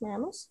 Mirna.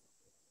 Veamos.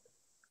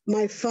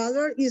 My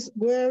father is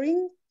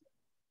wearing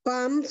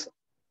pants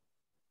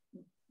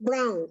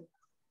brown.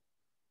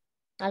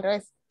 Al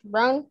revés.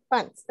 Brown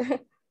pants.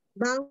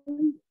 Brown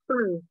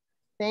pants.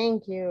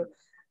 Thank you.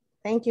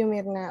 Thank you,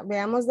 Mirna.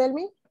 Veamos,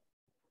 Delmi.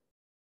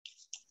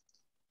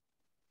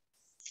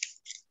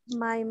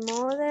 My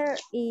mother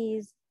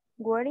is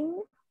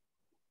wearing.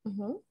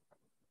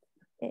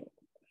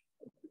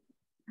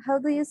 How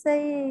do you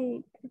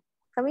say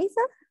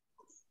camisa?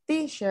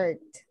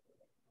 T-shirt.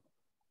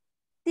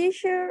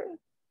 T-shirt.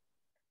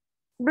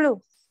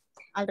 Blue.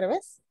 Al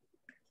revés.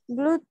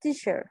 Blue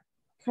t-shirt.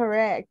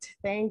 Correct.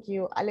 Thank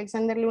you.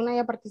 Alexander Luna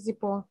ya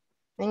participó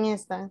en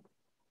esta.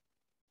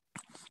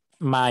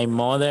 My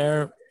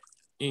mother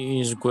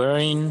is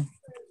wearing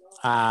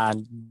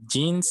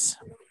jeans,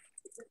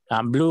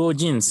 blue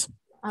jeans.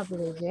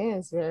 Blue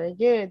jeans. Very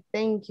good.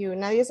 Thank you.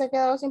 ¿Nadie se ha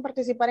quedado sin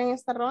participar en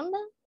esta ronda?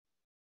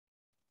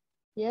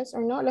 Yes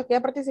or no? Los que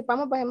ya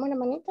participamos, bajemos la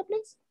manita,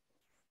 please.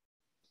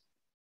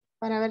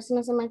 Para ver si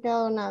no se me ha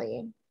quedado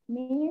nadie.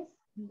 Miss,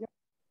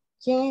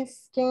 ¿Quién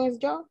es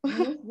yo?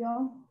 Miss,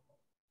 yo.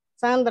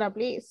 Sandra,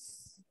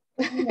 please.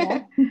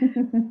 Sandra.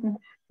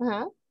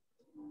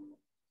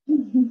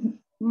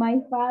 My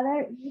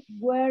father is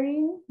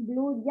wearing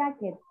blue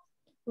jacket.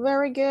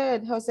 Very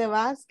good. Jose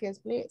Vasquez,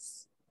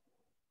 please.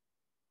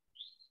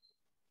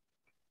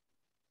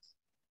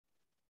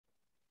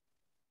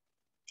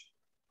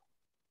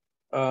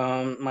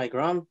 My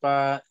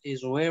grandpa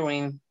is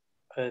wearing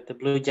the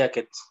blue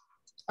jacket.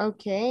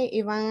 Okay,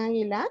 Iván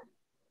Aguilar.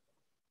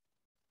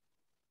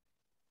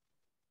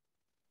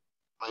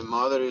 My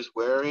mother is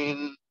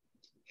wearing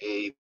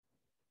a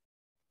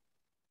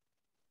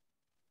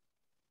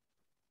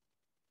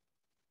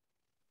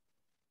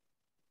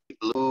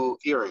blue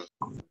earring.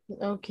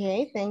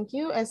 Okay, thank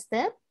you.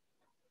 Esther.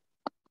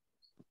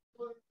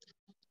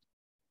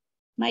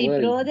 My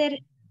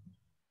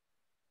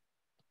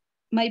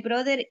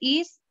brother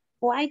is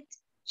white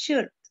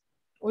shirt.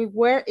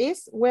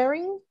 Is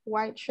wearing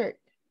white shirt.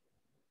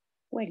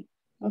 Well,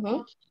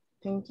 okay.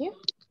 Thank you.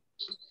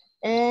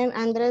 And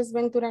Andres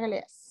Ventura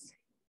Galeas.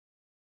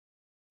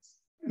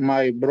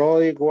 My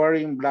brother is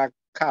wearing black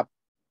cap.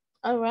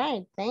 All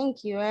right.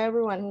 Thank you,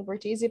 everyone who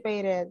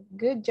participated.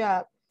 Good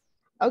job.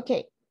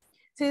 Ok.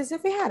 Si se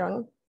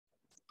fijaron,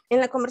 en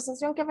la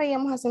conversación que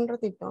veíamos hace un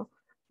ratito,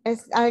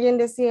 alguien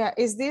decía,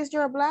 is this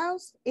your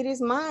blouse? It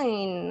is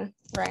mine,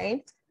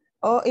 right?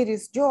 O it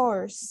is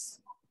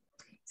yours.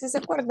 Si se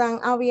acuerdan,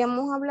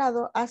 habíamos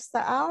hablado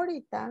hasta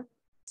ahorita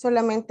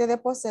solamente de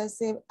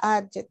possessive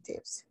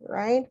adjectives,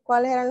 right?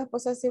 ¿Cuáles eran los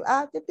possessive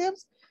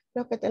adjectives?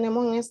 Los que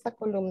tenemos en esta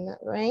columna,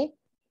 right?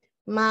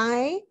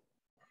 My.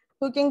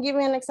 Who can give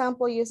me an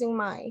example using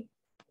my?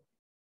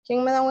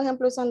 ¿Quién me da un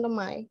ejemplo usando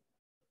my?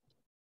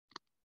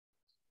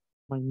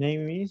 My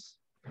name is.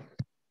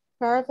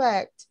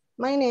 Perfect.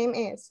 My name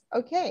is.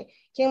 Okay.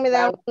 ¿Quién me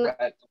da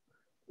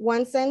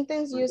one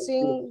sentence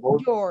using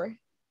your?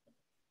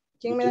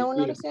 ¿Quién me da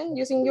una oración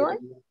using your?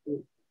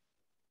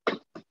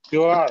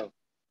 You are.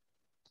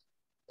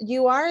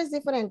 You are es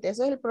diferente.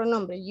 Eso es el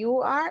pronombre.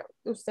 You are,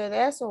 usted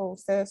es o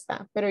usted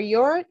está. Pero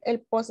your,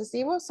 el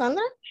posesivo,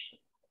 Sandra.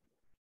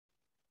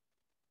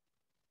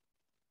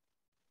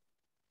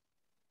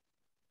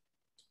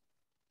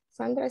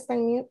 Sandra está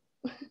en mute.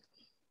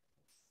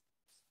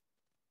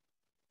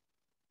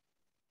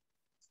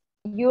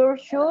 Your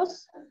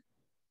shoes.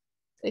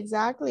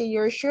 Exactly.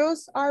 Your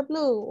shoes are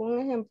blue. Un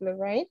ejemplo,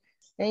 right?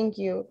 Thank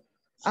you.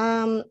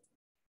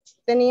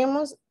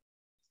 Teníamos,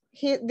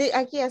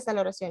 aquí está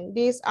la oración.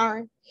 These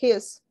are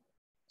his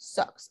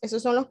socks.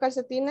 Esos son los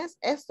calcetines.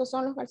 Estos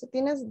son los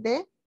calcetines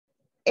de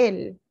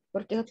él.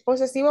 Porque es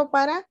posesivo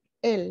para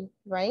él,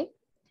 right?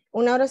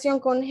 Una oración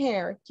con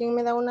hair. ¿Quién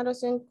me da una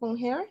oración con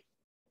hair?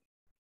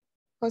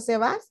 José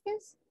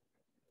Vázquez.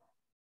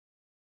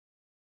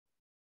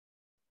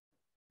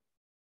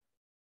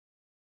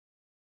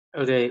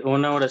 Ok,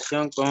 una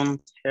oración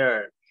con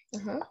hair.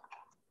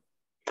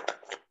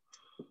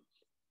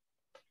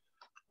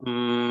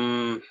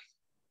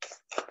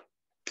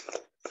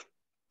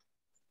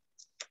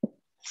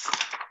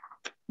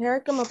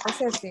 Hair como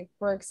possessive.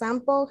 For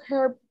example,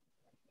 her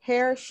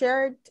hair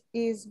shirt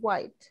is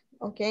white.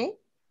 Okay.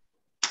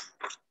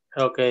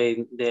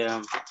 Okay,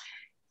 the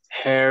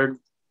hair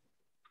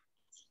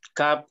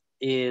cap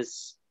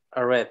is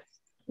a red.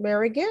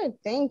 Very good,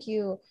 thank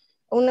you.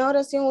 Una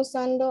oración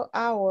usando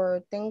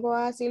our. Tengo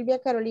a Silvia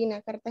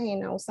Carolina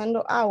Cartagena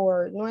usando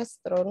our,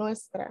 nuestro,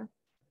 nuestra.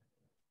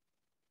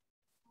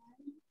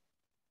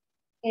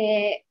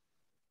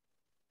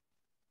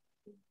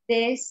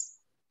 This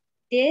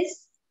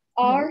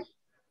are.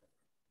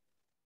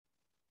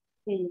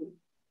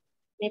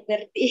 Me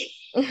perdí.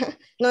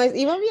 No,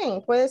 iba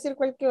bien, puede decir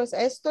cualquier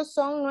cosa. Estos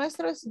son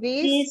nuestros,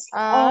 these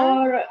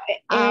are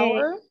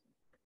our.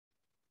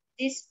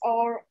 These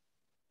are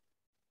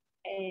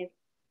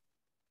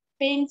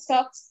pink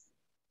socks.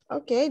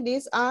 Okay,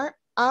 these are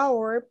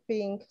our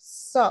pink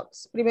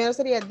socks. Primero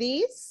sería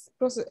these,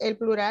 el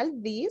plural,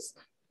 these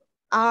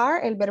are,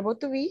 el verbo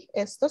to be,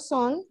 estos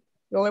son.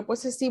 Luego el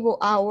posesivo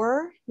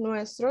our,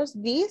 nuestros,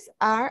 these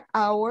are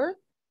our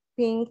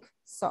pink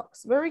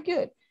socks. Very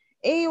good.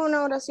 Y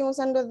una oración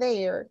usando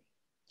their.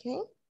 Okay.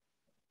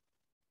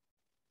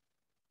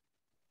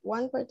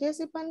 One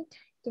participant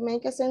to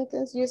make a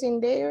sentence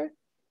using their.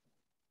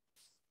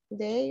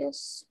 De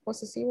ellos.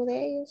 Posesivo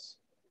de ellos.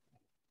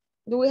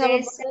 Do we have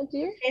a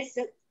volunteer?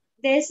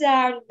 These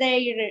are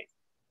their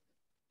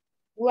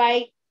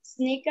white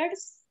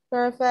sneakers.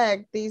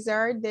 Perfect. These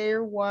are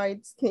their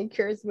white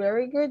sneakers.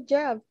 Very good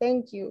job.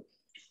 Thank you.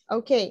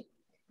 Ok.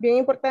 Bien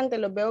importante.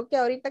 Lo veo que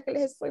ahorita que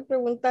les estoy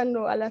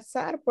preguntando al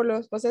azar por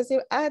los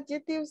possessive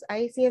adjectives,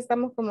 ahí sí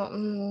estamos como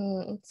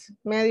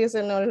medio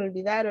se nos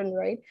olvidaron,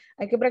 right?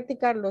 Hay que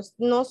practicarlos.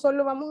 No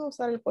solo vamos a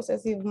usar el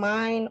possessive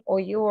mine o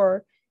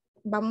your,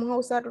 vamos a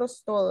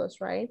usarlos todos,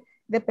 right?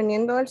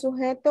 Dependiendo del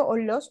sujeto o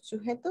los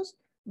sujetos,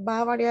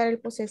 va a variar el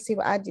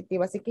possessive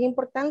adjective. Así que es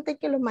importante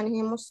que los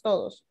manejemos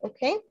todos,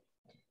 ¿ok?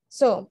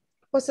 So,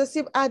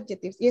 possessive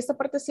adjectives. Y esta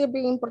parte sí es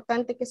bien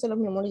importante que se los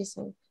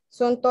memoricen.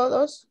 Son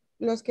todos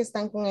los que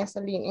están con esa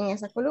línea, en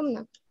esa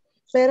columna.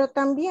 Pero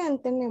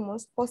también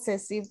tenemos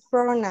possessive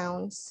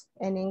pronouns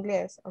en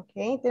inglés,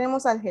 ¿ok?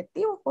 Tenemos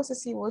adjetivos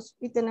posesivos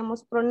y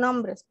tenemos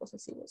pronombres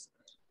posesivos.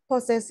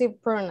 Possessive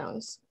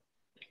pronouns.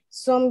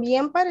 Son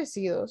bien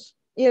parecidos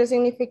y el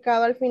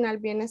significado al final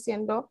viene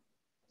siendo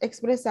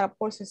expresar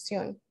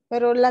posesión.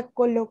 Pero la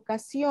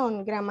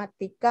colocación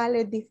gramatical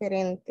es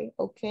diferente,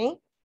 ¿ok?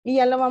 Y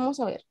ya lo vamos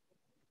a ver.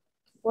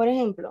 Por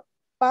ejemplo,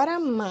 para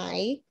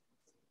my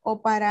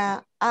o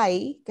para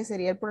I, que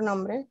sería el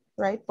pronombre,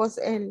 right? Pues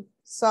el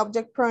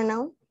subject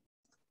pronoun.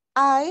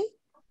 I,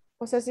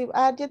 possessive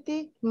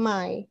adjective,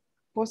 my.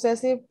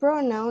 Possessive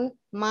pronoun,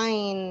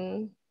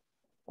 mine.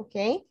 ¿Ok?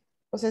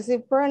 Possessive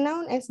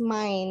pronoun es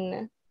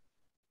mine.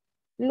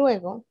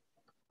 Luego,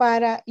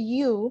 para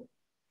you,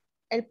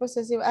 el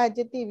possessive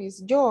adjective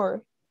es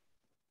your.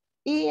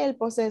 Y el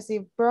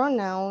possessive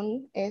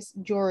pronoun es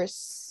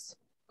yours,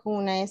 con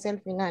una S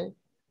al final.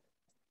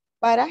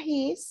 Para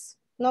his,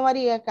 no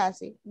varía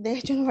casi. De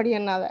hecho, no varía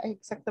nada. Es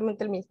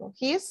exactamente el mismo.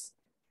 His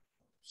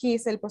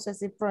el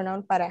possessive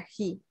pronoun para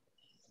he.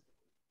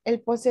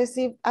 El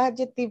possessive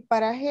adjective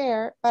para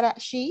her, para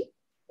she,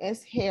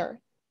 es her.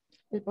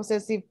 El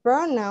possessive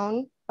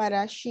pronoun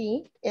para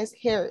she es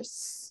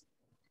hers.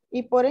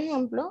 Y por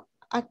ejemplo,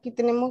 aquí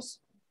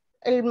tenemos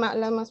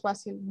la más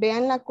fácil.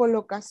 Vean la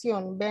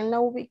colocación, vean la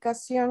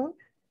ubicación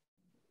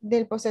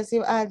del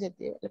possessive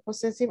adjective. El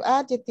possessive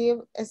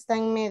adjective está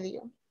en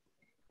medio,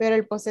 pero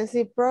el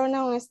possessive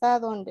pronoun está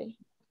 ¿dónde?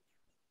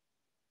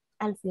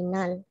 Al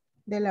final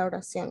de la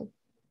oración,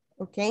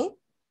 ¿ok?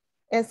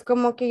 Es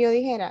como que yo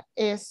dijera,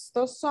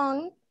 estos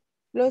son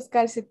los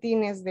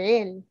calcetines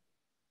de él,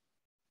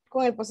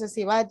 con el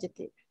possessive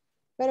adjective,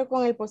 pero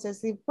con el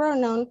possessive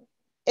pronoun,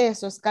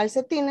 esos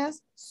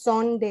calcetines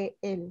son de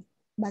él.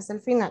 Vas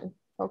al final,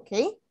 ¿ok?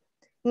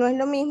 No es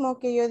lo mismo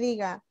que yo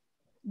diga,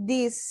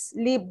 this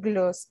lip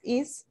gloss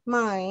is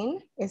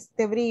mine,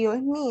 este brillo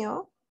es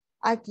mío.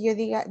 Aquí yo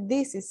diga,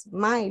 this is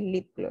my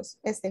lip gloss,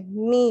 este es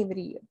mi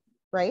brillo,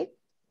 right?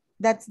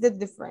 That's the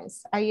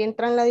difference. Ahí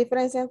entra la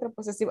diferencia entre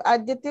possessive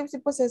adjectives y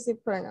possessive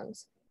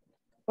pronouns.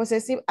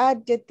 Possessive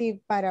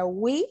adjective para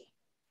we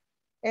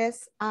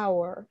es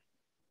our.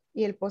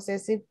 Y el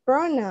possessive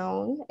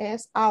pronoun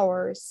es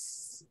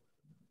ours.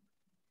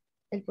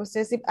 El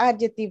possessive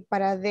adjective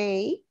para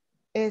they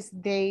es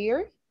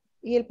their.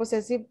 Y el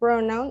possessive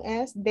pronoun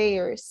es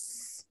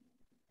theirs.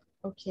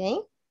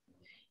 ¿Ok?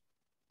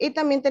 Y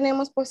también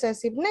tenemos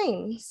possessive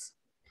names.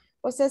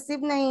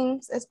 Possessive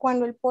names es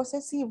cuando el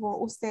posesivo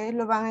ustedes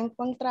lo van a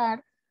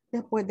encontrar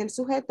después del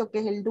sujeto, que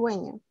es el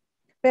dueño.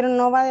 Pero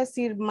no va a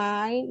decir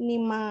my ni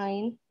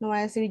mine, no va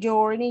a decir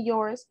your ni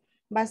yours.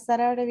 Va a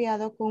estar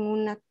abreviado con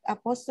una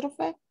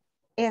apóstrofe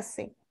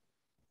S.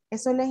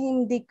 Eso les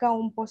indica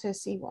un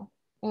posesivo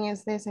en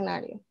este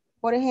escenario.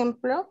 Por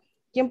ejemplo,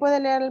 ¿quién puede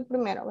leer el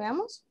primero?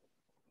 Veamos.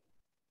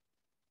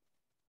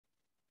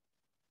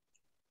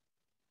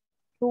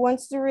 Who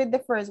wants to read the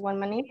first one,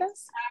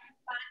 manitas?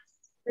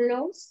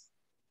 Blouse.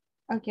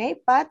 Ok,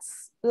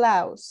 Pat's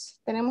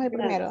blouse. Tenemos el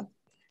primero.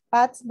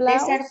 Pat's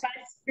blouse. These are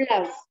Pat's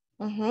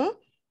blouse.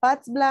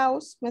 Pat's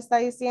blouse me está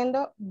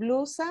diciendo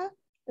blusa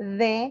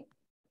de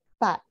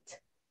Pat.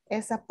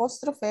 Esa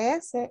apóstrofe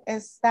S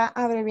está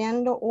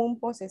abreviando un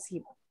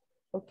posesivo.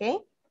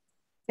 Ok.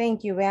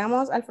 Thank you.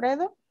 Veamos,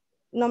 Alfredo.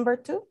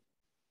 Number 2.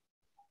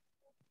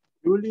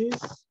 Julie's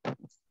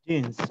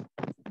jeans.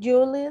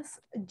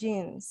 Julie's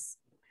jeans.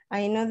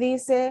 Ahí no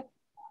dice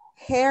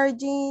hair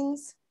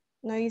jeans.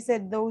 No dice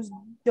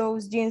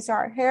those jeans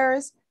are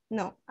hers.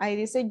 No, ahí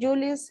dice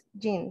Julie's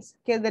jeans.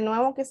 Que de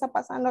nuevo, ¿qué está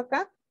pasando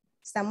acá?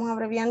 Estamos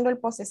abreviando el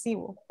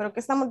posesivo. ¿Pero qué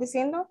estamos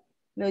diciendo?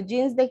 ¿Los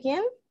jeans de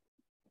quién?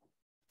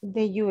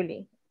 De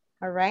Julie.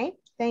 All right.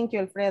 Thank you,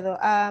 Alfredo.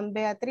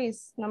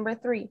 Beatriz, number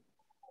 3.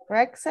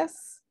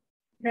 Rex's.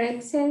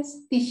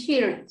 Rex's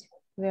t-shirt.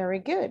 Very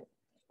good.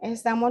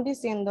 Estamos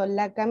diciendo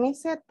la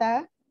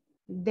camiseta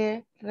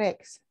de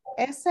Rex.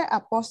 Ese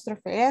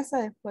apóstrofe S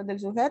después del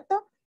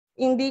sujeto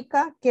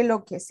indica que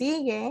lo que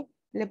sigue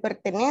le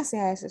pertenece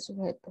a ese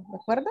sujeto. ¿De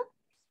acuerdo?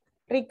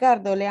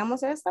 Ricardo,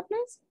 leamos esta,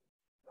 please.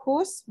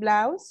 Whose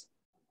blouse?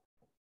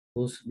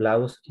 Whose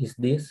blouse is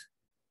this?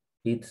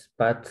 It's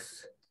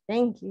Pat's.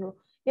 Thank you.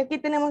 Y aquí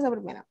tenemos la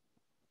primera.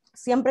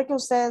 Siempre que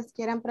ustedes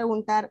quieran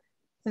preguntar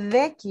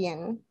 ¿de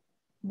quién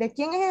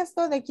es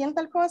esto? ¿De quién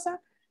tal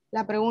cosa?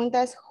 La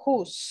pregunta es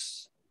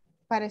whose.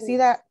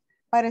 Parecida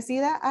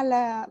a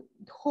la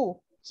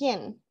who,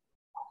 ¿quién?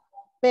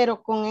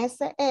 Pero con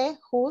ese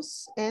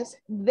whose es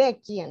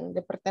de quién,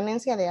 de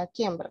pertenencia de a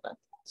quién, ¿verdad?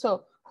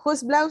 So,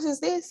 whose blouse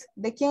is this?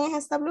 ¿De quién es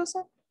esta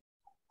blusa?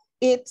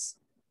 It's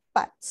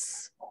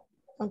Pat's.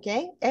 ¿Ok?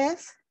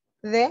 Es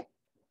de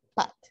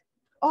Pat.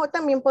 O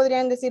también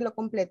podrían decirlo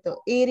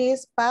completo. It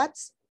is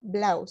Pat's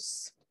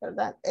blouse,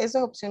 ¿verdad? Eso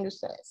es opción de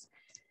ustedes.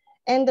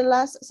 And the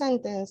last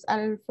sentence.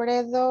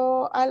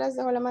 Alfredo Alas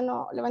dejó la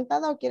mano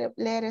levantada o quiere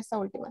leer esta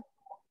última.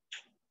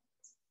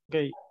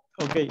 Okay.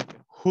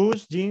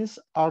 Whose jeans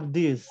are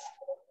these?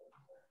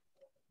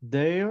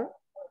 They're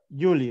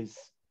Julie's.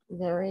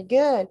 Very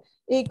good.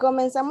 Y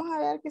comenzamos a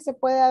ver que se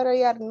puede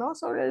abreviar no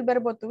solo el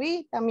verbo to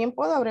be, también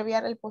puedo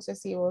abreviar el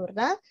posesivo,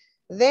 ¿verdad?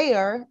 They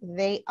are.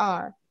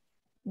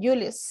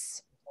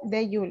 Julie's,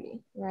 de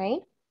Julie,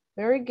 right?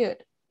 Very good.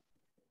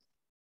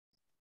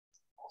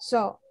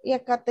 So, y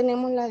acá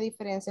tenemos la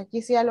diferencia.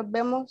 Aquí sí ya los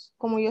vemos,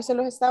 como yo se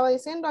los estaba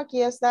diciendo,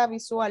 aquí está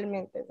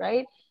visualmente,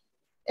 right?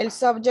 El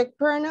subject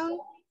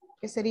pronoun,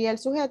 que sería el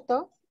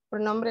sujeto,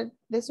 pronombre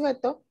de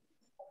sujeto,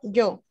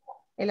 yo.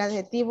 El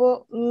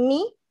adjetivo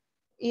mi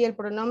y el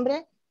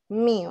pronombre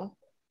mío,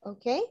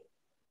 ¿ok?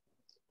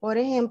 Por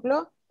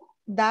ejemplo,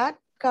 that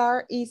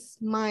car is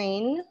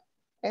mine.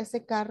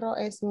 Ese carro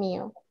es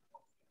mío.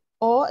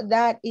 O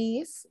that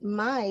is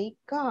my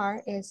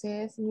car.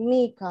 Ese es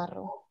mi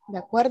carro. ¿De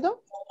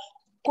acuerdo?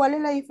 ¿Cuál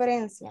es la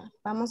diferencia?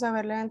 Vamos a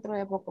verla dentro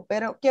de poco,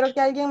 pero quiero que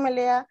alguien me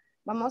lea.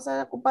 Vamos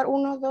a ocupar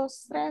 1,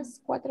 2,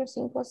 3, 4,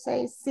 5,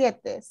 6,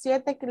 7.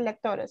 7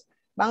 lectores.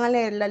 Van a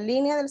leer la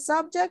línea del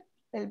subject,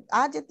 el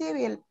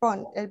adjective y el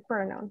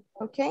pronoun.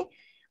 ¿Ok?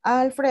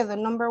 Alfredo,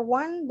 number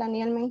 1.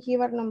 Daniel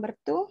Mengíbar, number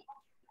 2.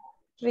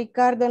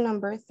 Ricardo,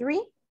 number 3.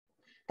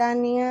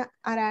 Tania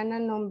Arana,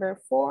 number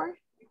 4.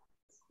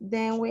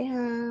 Then we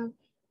have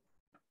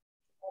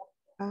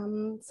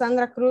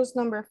Sandra Cruz,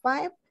 number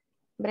 5.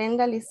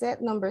 Brenda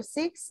Lisette, number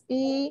 6.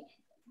 Y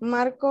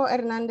Marco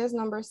Hernández,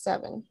 number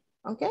 7.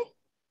 ¿Ok?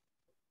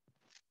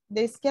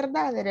 De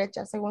izquierda a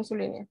derecha, según su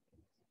línea.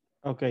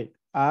 Ok.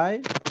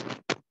 I,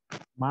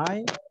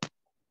 my,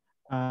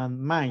 and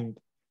mine.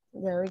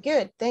 Very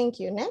good. Thank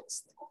you.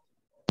 Next.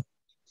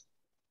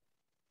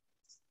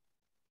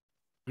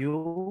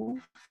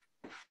 You,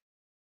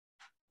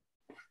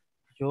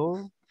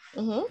 your,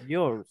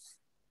 yours.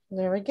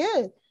 Very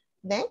good.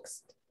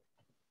 Next.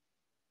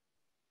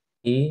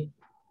 He,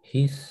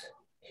 his.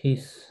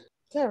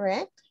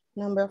 Correct.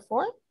 Number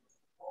 4.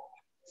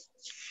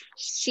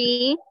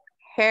 She,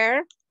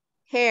 her,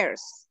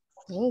 hers.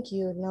 Thank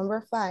you.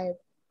 Number 5.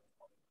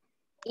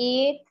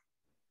 It,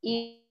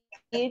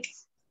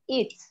 it's,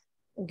 it.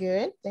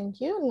 Good.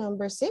 Thank you.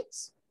 Number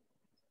 6.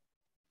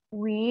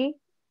 We,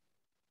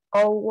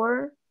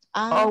 our,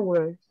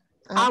 ours.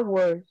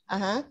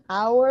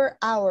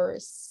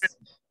 Hours.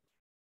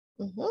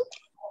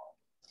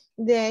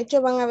 De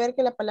hecho, van a ver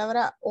que la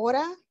palabra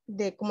hora,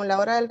 como la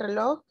hora del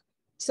reloj,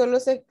 solo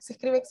se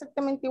escribe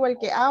exactamente igual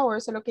que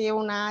hour, solo que lleva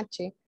una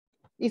H.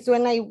 Y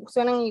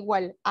suenan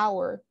igual,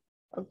 hour.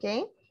 Ok.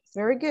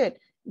 Very good.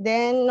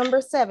 Then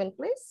number 7,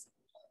 please.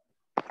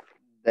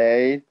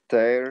 They,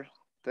 their,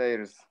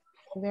 theirs.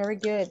 Very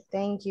good.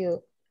 Thank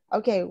you.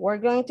 Okay, we're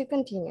going to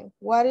continue.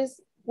 What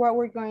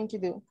we're going to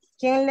do?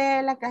 ¿Quién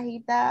lee la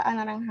cajita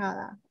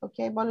anaranjada?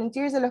 Okay,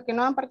 volunteers de los que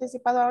no han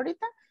participado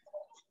ahorita.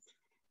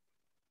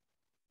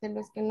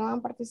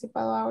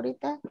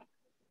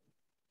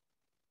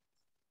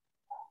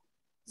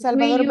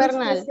 Salvador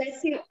Bernal.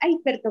 Ay,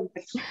 perdón.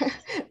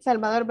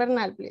 Salvador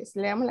Bernal, please.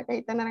 Leamos la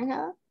cajita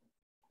anaranjada.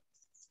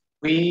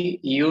 We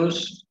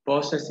use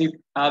possessive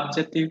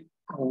adjective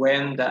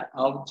when the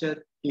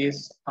object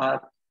is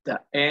at the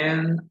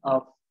end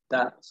of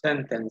the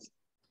sentence.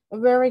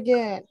 Very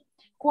good.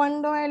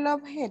 Cuando el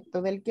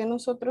objeto del que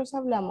nosotros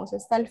hablamos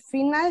está al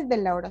final de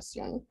la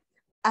oración,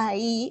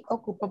 ahí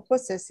ocupa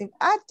possessive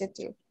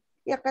adjective.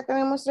 Y acá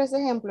tenemos 3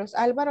 ejemplos.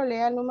 Álvaro,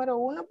 lea el número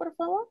 1, por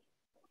favor.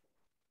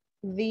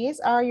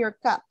 These are your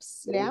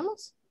cups.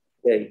 Leamos.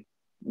 Okay.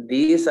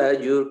 These are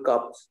your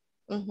cups.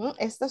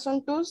 Estas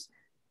son tus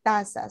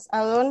tazas.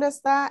 ¿A dónde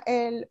está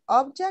el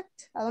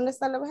object? ¿A dónde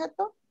está el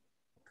objeto?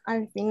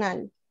 Al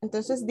final.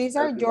 Entonces, these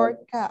are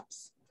your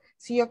cups.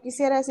 Si yo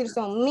quisiera decir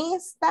son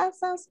mis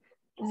tazas,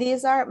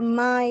 these are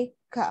my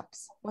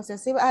cups.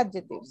 Possessive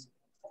adjectives.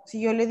 Si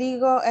yo le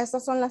digo,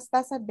 estas son las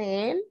tazas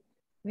de él,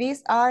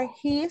 these are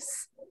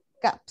his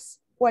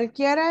cups.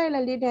 Cualquiera de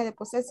la línea de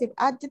possessive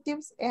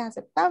adjectives es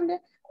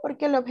aceptable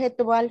porque el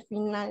objeto va al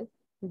final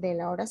de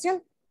la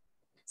oración.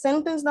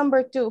 Sentence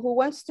number 2. Who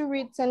wants to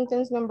read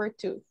sentence number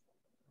 2?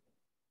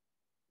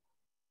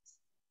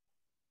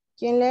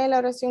 ¿Quién lee la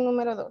oración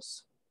número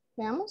 2?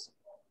 Veamos.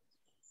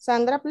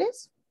 Sandra,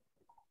 please.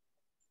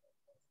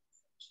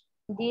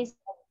 This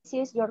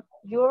is your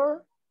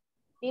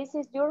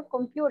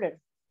computer.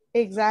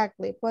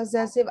 Exactly.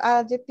 Possessive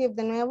adjective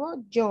de nuevo,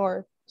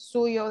 your,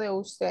 suyo de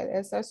usted.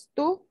 Esa es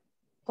tu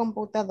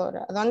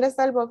computadora. ¿Dónde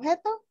está el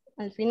objeto?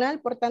 Al final,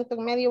 por tanto,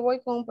 en medio voy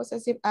con un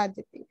possessive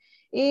adjective.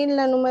 Y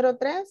la número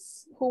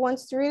 3, who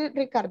wants to read it?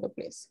 Ricardo,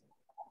 please.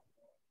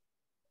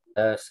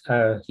 Those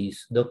are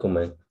his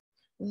documents.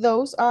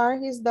 Those are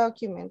his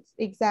documents.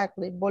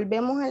 Exactly.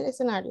 Volvemos al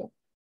escenario.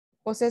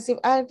 Possessive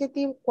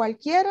adjective,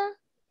 cualquiera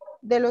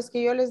de los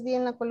que yo les di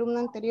en la columna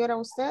anterior a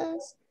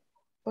ustedes.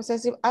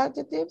 Possessive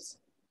adjectives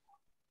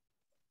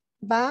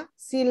va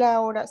si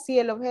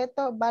el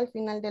objeto va al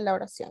final de la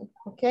oración.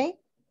 ¿Ok?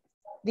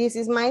 This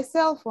is my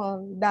cell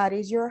phone. That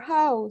is your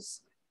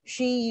house.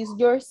 She is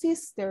your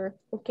sister.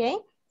 ¿Ok?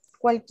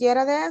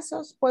 Cualquiera de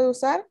esos puede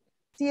usar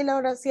si el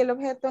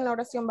objeto en la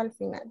oración va al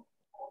final.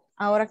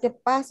 Ahora, ¿qué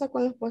pasa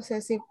con los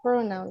possessive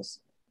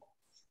pronouns?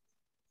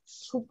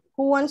 Who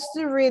wants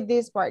to read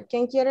this part?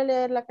 ¿Quién quiere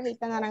leer la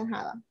cajita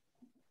anaranjada?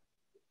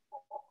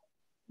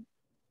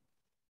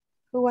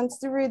 Who wants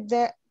to read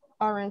the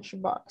orange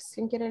box?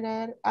 ¿Quién quiere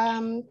leer?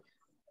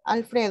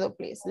 Alfredo,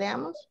 please.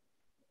 Leamos.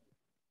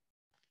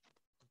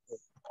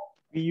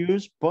 We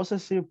use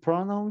possessive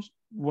pronouns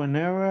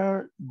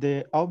whenever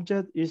the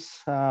object is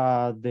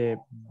the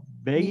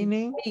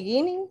beginning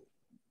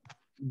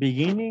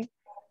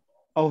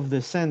of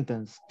the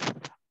sentence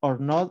or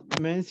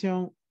not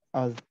mentioned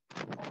at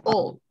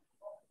all.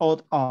 Or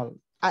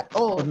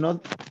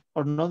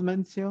not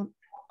mentioned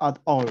at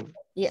all.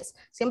 Yes.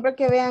 Siempre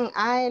que vean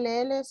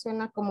ALL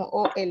suena como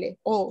OL.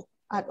 O,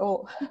 at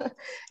all.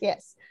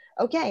 Yes.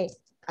 Ok.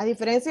 A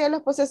diferencia de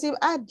los possessive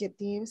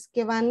adjectives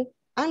que van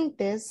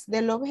antes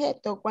del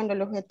objeto cuando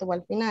el objeto va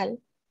al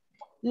final,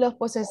 los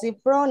possessive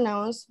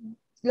pronouns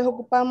los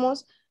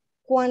ocupamos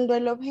cuando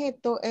el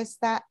objeto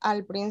está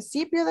al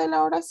principio de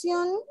la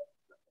oración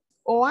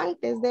o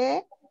antes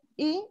de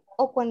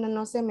o cuando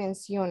no se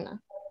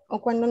menciona.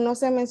 O cuando no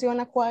se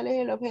menciona cuál es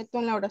el objeto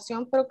en la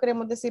oración, pero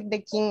queremos decir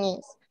de quién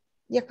es.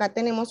 Y acá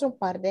tenemos un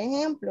par de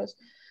ejemplos.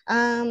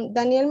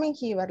 Daniel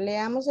Mengíbar,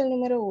 leamos el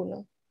número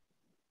 1.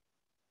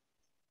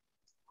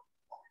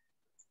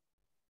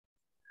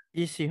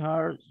 These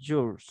are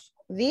yours.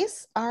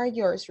 These are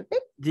yours.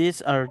 Repeat.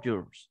 These are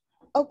yours.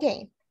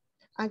 Ok.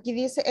 Aquí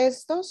dice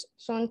estos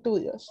son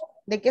tuyos.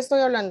 ¿De qué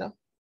estoy hablando?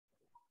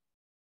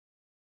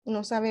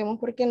 No sabemos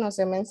porque no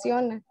se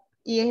menciona.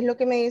 Y es lo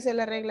que me dice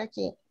la regla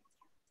aquí.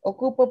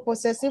 Ocupo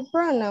possessive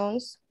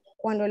pronouns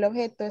cuando el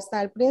objeto está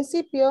al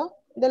principio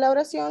de la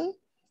oración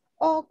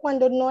o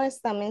cuando no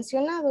está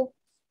mencionado.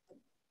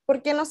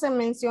 ¿Por qué no se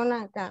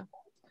menciona acá?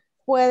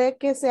 Puede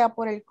que sea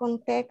por el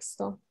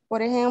contexto.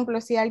 Por ejemplo,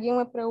 si alguien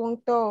me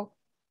preguntó,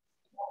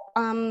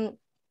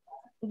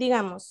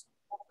 digamos,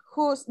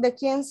 ¿de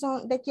quién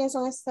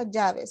son estas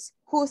llaves?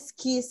 Whose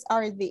keys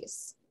are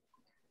these?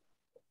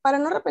 Para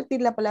no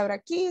repetir la palabra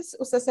keys,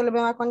 usted se lo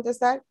va a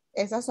contestar,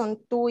 esas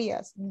son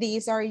tuyas.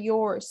 These are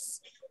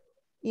yours.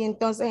 Y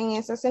entonces en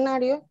ese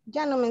escenario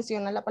ya no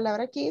menciona la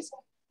palabra keys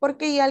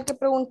porque ya el que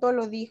preguntó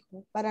lo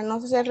dijo. Para no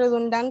ser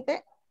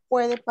redundante,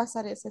 puede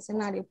pasar ese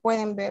escenario.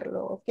 Pueden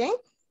verlo, ¿ok?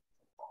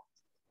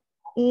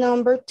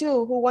 Number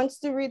 2. Who wants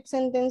to read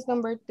sentence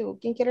number 2?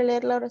 ¿Quién quiere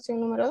leer la oración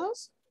número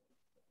 2?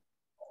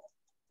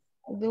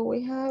 Do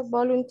we have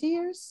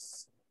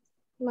volunteers?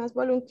 ¿Más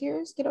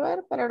volunteers? Quiero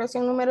ver para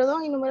oración número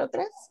 2 y número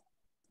 3.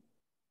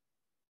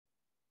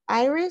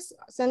 Iris,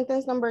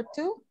 sentence number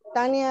 2.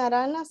 Tania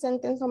Arana,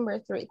 sentence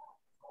number 3.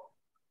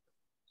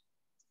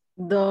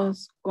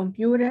 Those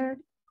computers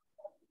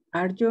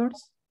are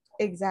yours.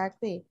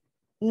 Exactly.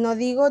 No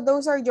digo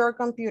those are your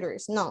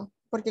computers, no.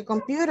 Porque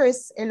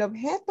computers, el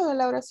objeto de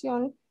la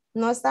oración,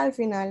 no está al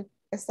final,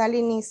 está al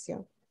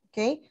inicio.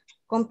 ¿Ok?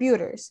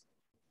 Computers.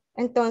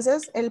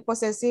 Entonces, el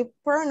possessive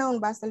pronoun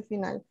va hasta el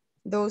final.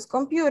 Those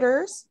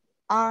computers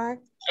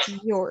are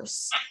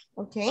yours.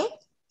 ¿Ok?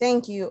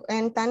 Thank you.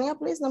 And Tania,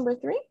 please, number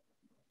 3.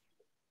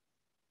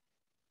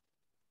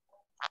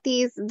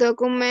 These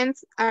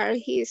documents are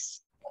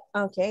his.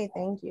 Okay,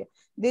 thank you.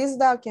 These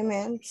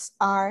documents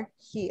are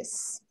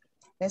his.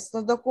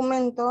 Estos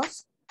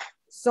documentos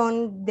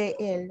son de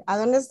él. ¿A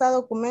dónde está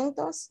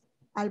documentos?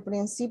 Al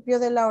principio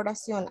de la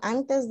oración,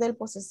 antes del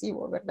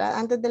posesivo, ¿verdad?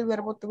 Antes del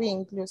verbo to be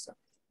incluso.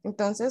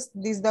 Entonces,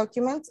 these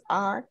documents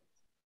are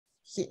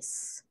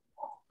his.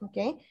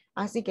 ¿Ok?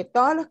 Así que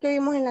todos los que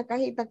vimos en la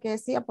cajita que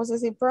decía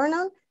possessive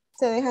pronoun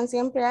se dejan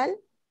siempre al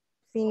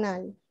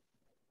final.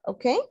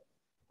 ¿Ok?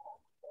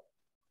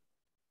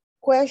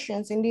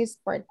 Questions in this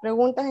part.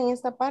 ¿Preguntas en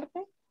esta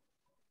parte?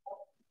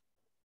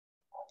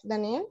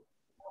 Daniel.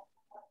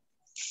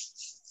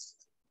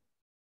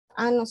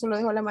 No, solo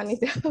dejó la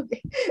manita.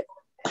 Okay.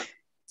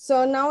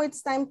 So now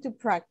it's time to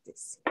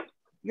practice.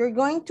 You're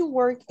going to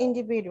work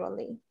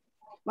individually.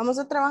 Vamos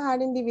a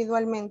trabajar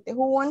individualmente.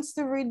 Who wants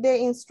to read the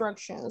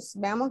instructions?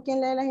 Veamos quién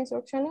lee las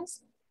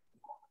instrucciones.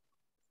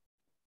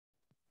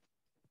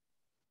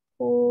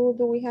 Who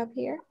do we have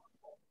here?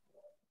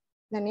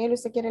 Daniel,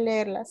 ¿usted quiere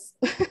leerlas?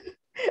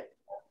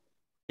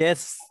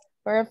 Yes.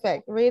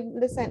 Perfect. Read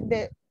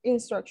the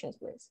instructions,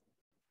 please.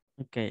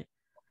 Okay.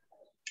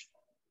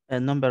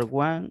 Number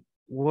 1,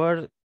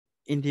 word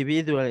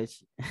Individually.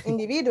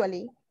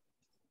 Individually.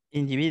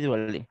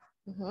 Individually.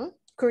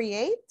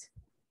 Create.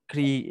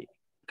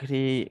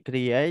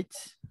 Create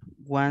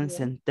one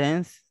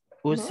sentence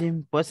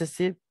using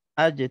possessive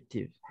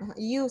adjective.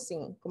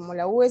 Using, como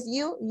la U es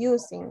you,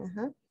 using.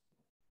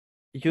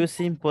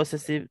 Using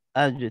possessive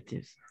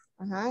adjectives.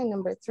 And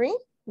number 3,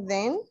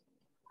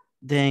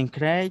 then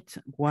create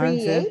one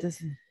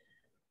sentence.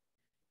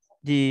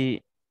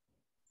 The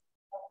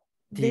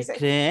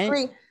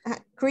create.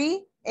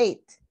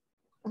 Create.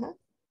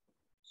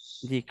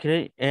 The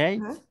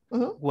create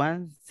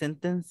one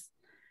sentence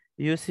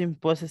using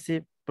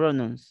possessive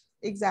pronouns.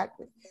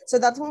 Exactly. So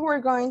that's what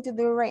we're going to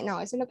do right now.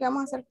 Eso es lo que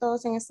vamos a hacer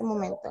todos en este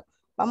momento.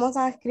 Vamos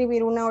a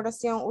escribir una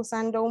oración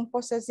usando un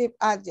possessive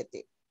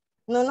adjective.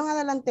 No nos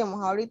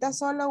adelantemos. Ahorita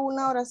solo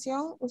una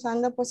oración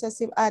usando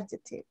possessive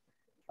adjective.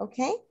 ¿Ok?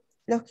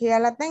 Los que ya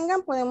la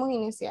tengan podemos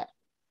iniciar.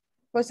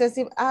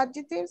 Possessive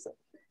adjectives.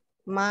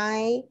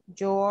 My,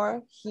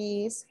 your,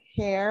 his,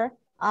 her,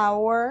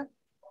 our,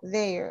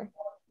 their.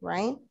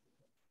 Right?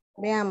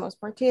 Veamos.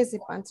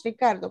 Participants.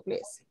 Ricardo,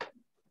 please.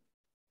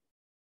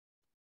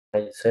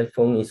 My cell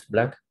phone is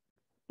black.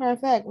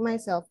 Perfect. My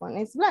cell phone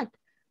is black.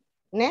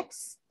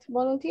 Next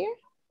volunteer.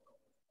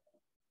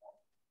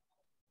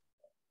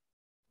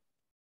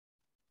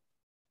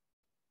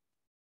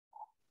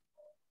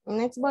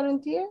 Next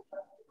volunteer.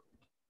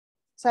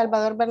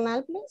 Salvador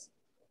Bernal, please.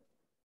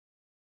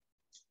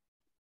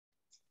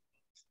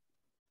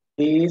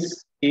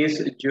 This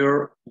is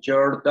your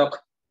dog.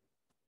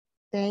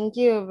 Thank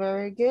you.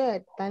 Very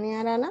good. Tania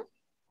Arana.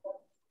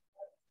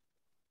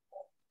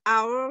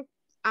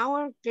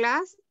 Our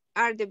class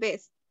are the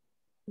best.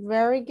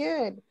 Very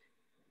good.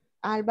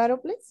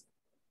 Álvaro, please.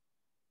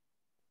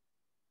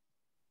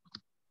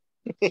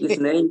 His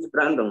name is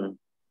Brandon.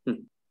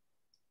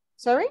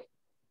 Sorry?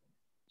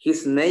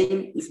 His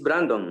name is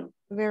Brandon.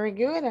 Very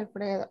good,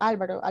 Alfredo.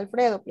 Álvaro,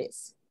 Alfredo,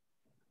 please.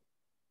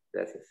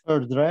 Gracias. Her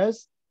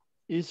dress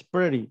is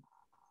pretty.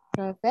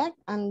 Perfect.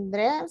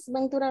 Andrés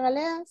Ventura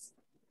Galeas.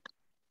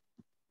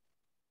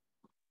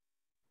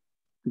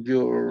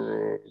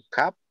 Your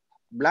cap,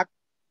 black.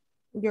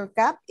 Your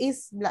cap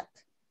is black.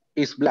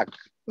 Is black.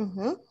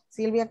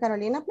 Silvia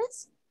Carolina,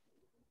 please.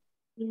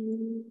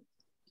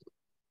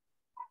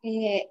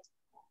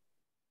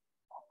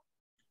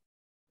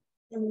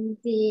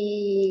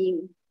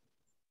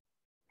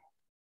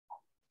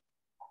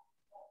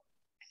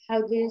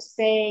 How do you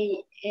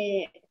say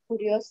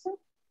curioso?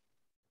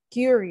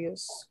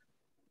 Curious.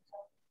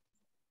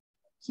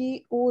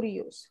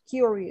 Curious.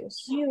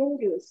 Curious.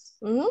 Curious.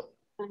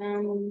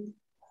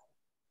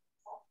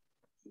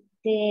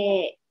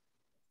 The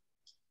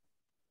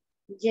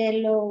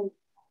yellow,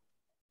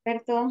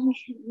 perdón,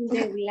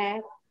 the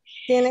black.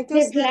 Tiene que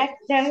the black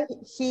dog.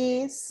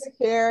 His,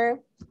 her,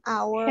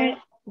 our,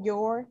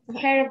 your.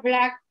 Her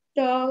black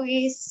dog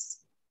is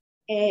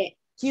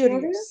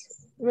curious.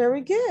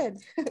 Very good.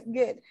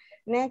 Good.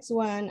 Next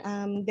one,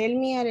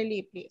 Delmi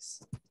Areli,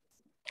 please.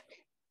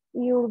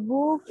 Your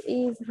book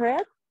is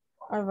red.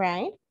 All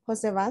right.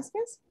 Jose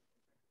Vasquez.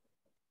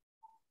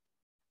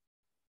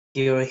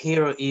 Your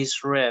hero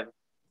is red.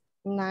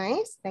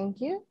 Nice. Thank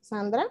you.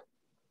 Sandra.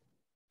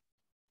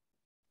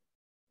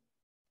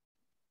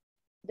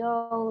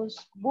 Those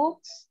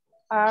books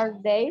are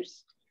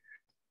theirs.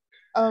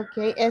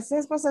 Ok, ese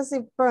es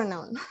possessive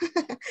pronoun.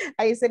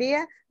 Ahí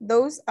sería,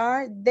 those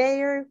are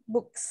their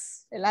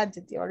books. El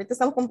adjective. Ahorita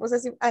estamos con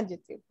possessive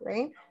adjective,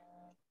 right?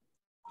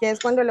 Que es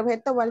cuando el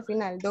objeto va al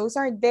final. Those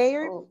are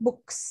their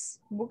books.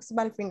 Books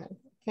va al final.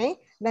 Ok.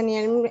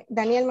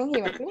 Daniel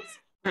Menjiva, please.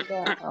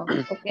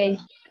 Okay.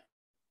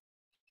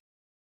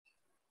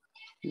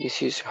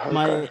 This is her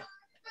car.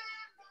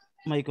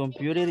 My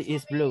computer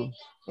is blue.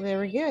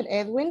 Very good.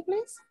 Edwin,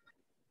 please.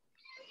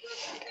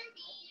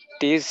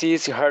 This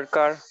is her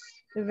car.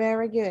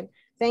 Very good.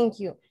 Thank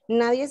you.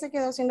 Nadie se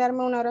quedó sin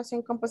darme una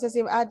oración con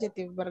possessive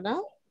adjective, ¿verdad?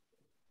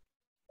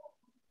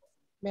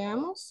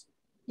 Veamos.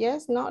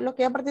 Yes, no. Los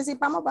que ya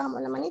participamos,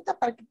 bajamos la manita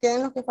para que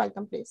queden los que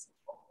faltan, please.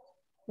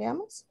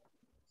 Veamos.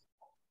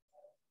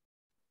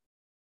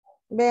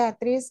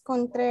 Beatriz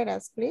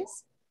Contreras,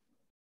 please.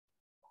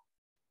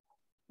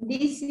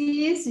 This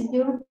is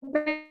your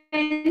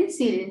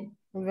pencil.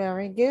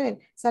 Very good.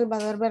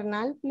 Salvador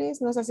Bernal,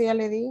 please. No sé si ya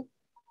le di.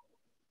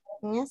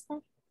 ¿En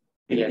esta?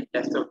 Yeah,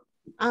 that's all.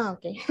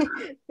 Okay.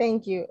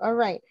 Thank you. All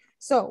right.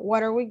 So,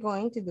 what are we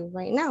going to do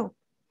right now?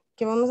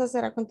 ¿Qué vamos a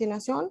hacer a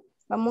continuación?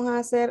 Vamos a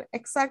hacer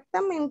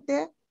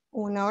exactamente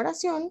una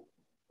oración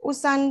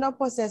usando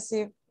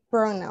possessive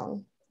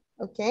pronoun.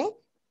 ¿Ok?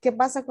 ¿Qué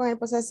pasa con el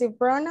possessive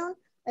pronoun?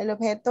 El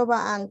objeto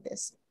va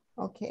antes.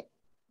 ¿Ok?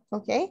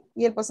 ¿Ok?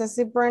 Y el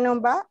possessive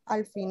pronoun va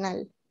al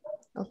final.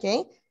 ¿Ok?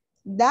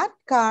 That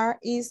car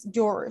is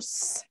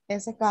yours.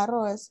 Ese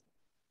carro es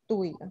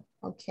tuyo.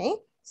 ¿Ok?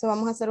 So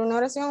vamos a hacer una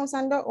oración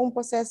usando un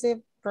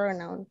possessive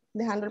pronoun,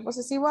 dejando el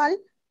posesivo al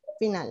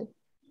final.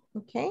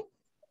 ¿Ok?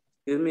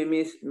 Excuse me,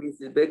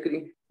 Mrs.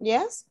 Bakery.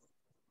 Yes.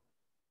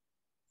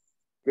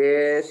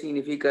 ¿Qué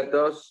significa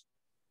those?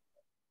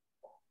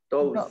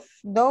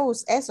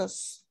 Those,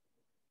 esos.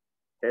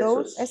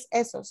 Those es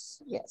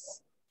esos.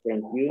 Yes.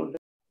 Thank you.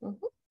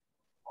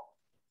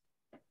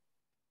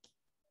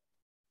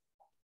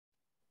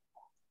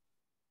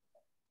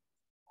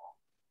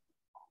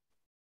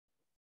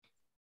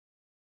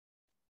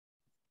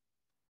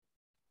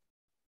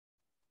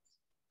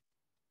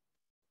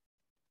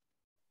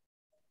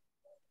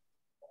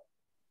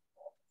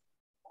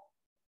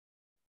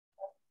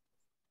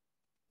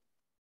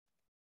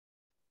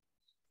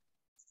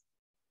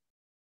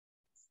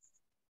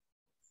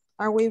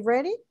 Are we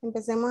ready?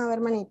 Empecemos a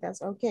ver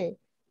manitas. Ok.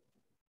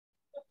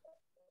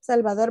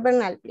 Salvador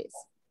Bernal, please.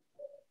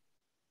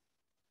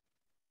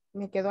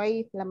 Me quedó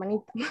ahí la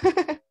manita.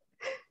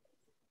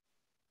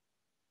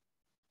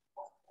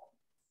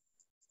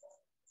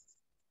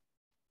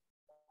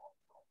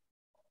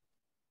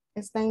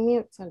 Está en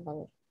mute,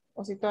 Salvador.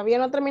 O si todavía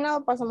no ha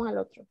terminado, pasamos al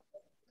otro.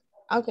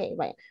 Ok,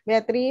 vaya.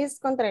 Beatriz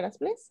Contreras,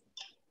 please.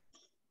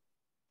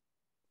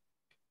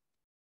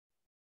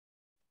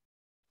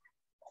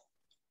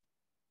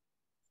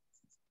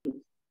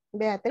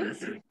 Beatriz.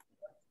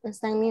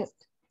 Está en mute.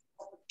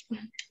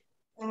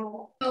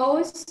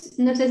 Those,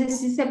 no sé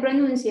si se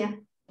pronuncia.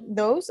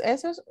 Those,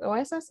 esos o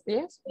esas,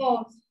 yes.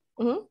 Those.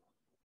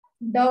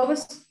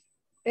 Those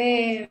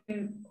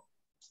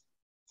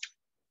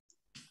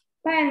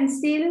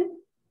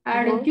pencil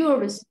are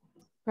yours.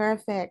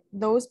 Perfect.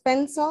 Those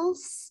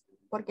pencils,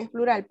 porque es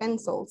plural,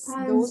 pencils.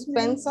 Those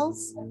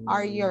pencils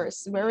are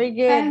yours. Very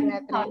good,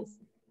 Beatriz.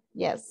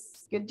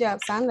 Yes, good job.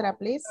 Sandra,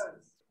 please.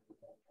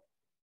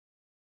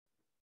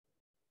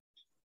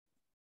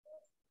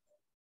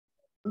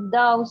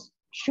 Those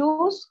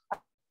shoes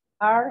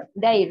are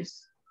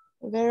theirs.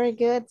 Very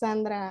good,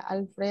 Sandra.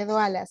 Alfredo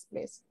Alas,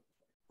 please.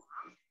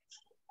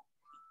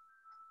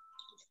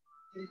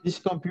 This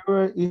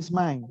computer is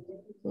mine.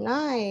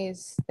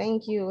 Nice.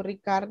 Thank you.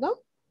 Ricardo?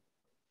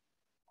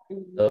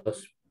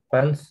 Those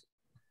pants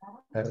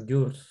are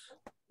yours.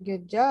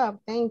 Good job.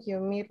 Thank you.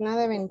 Mirna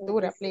de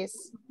Ventura,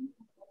 please.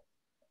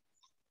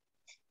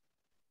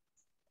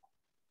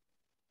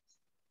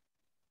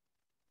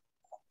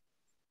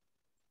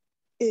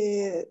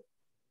 The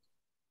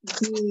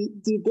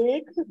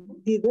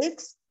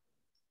desk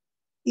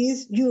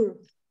is yours.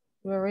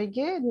 Very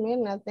good,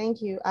 Mirna.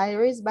 Thank you.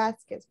 Iris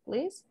Vasquez,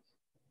 please.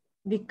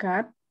 The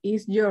cat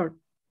is yours.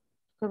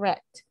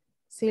 Correct.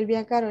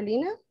 Silvia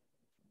Carolina?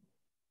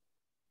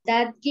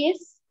 That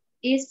gift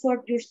is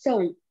for your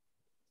son.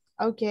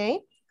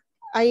 Ok.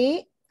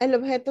 Ahí el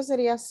objeto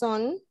sería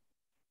son.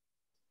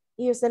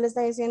 Y usted le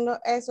está diciendo,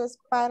 eso es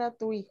para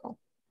tu hijo.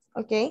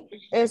 Ok.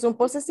 Es un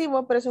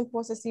posesivo, pero es un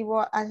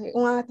posesivo,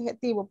 un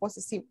adjetivo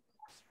posesivo.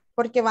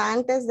 Porque va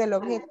antes del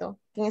objeto,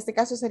 que en este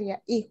caso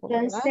sería hijo,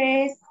 ¿verdad?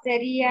 Entonces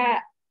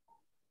sería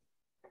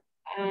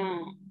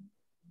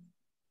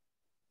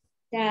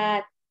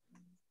that.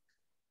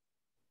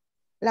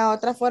 La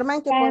otra forma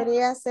en que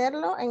podría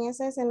hacerlo en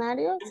ese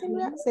escenario,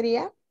 Silvia,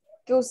 sería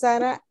que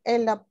usara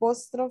el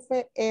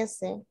apóstrofe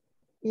S.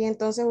 Y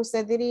entonces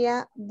usted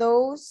diría,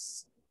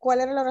 those,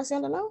 ¿cuál era la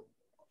oración de nuevo?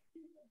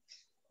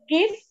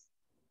 Gifts.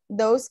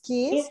 Those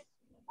keys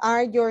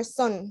are your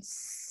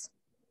sons.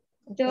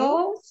 Okay.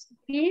 Those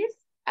gifts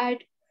are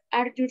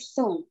your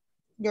son.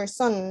 Your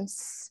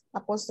sons.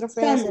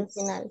 Apóstrofe S al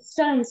final.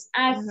 Sons.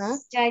 Ajá.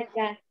 Ya.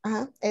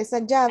 Ajá.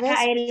 Esas llaves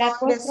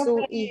son de su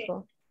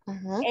hijo.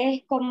 Ajá.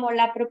 Es como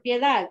la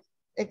propiedad.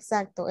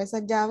 Exacto.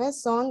 Esas llaves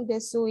son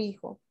de su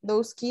hijo.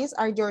 Those keys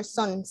are your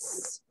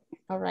sons.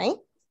 All right.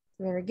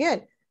 Very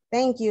good.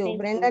 Thank you.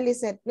 Brenda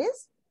Lisette,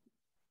 please.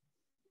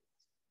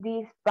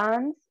 These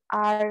pants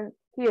are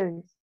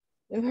his.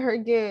 Very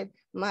good.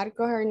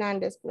 Marco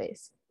Hernandez,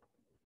 please.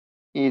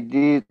 Is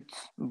this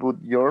book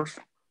yours?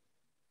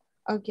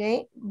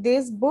 Okay.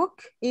 This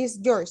book is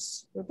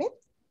yours. Repeat.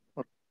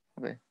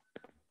 Okay.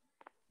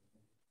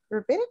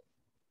 Repeat it.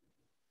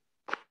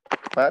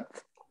 What?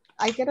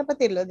 Hay que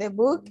repetirlo. The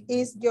book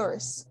is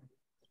yours.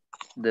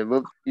 The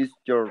book is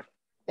yours.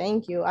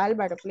 Thank you.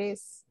 Álvaro,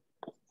 please.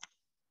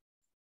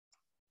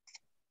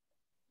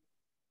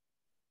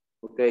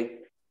 Okay.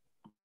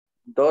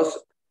 Those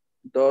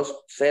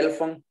cell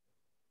phone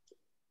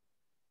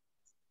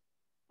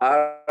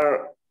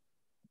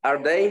are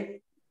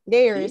they?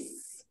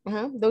 Theirs.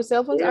 Those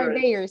cell phones are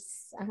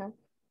theirs.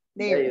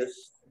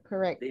 Theirs.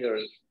 Correct.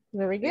 Theirs.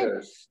 Very good.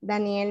 Theirs.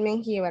 Daniel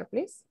Mengíbar,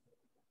 please.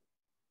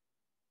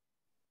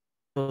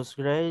 Those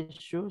gray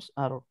shoes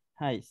are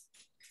his.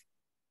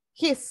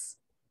 His.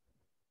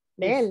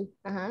 De él.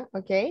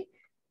 Ok.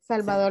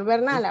 Salvador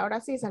Bernal.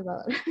 Ahora sí,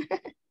 Salvador.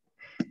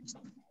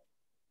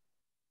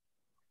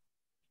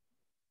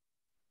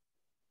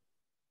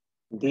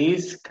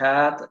 These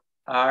cats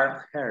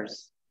are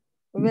hers.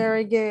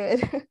 Very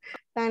good.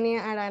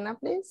 Tania Arana,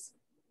 please.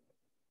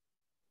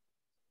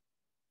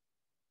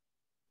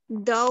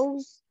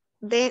 Those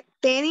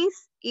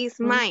tennis is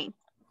mine.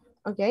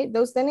 Okay,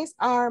 those tennis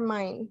are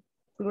mine.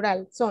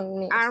 Plural, son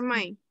míos. Are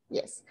mine.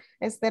 Yes.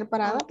 Esther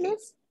Parada,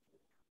 please.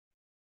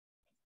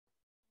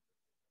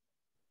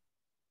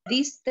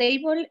 This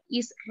table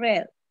is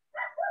red.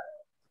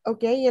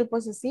 Okay, ¿y el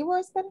posesivo,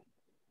 Esther?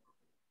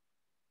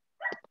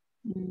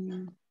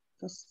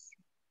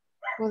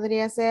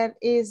 Podría ser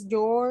is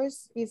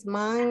yours, is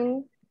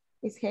mine,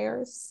 is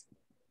hers.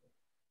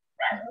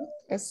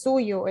 Es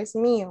suyo, es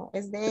mío,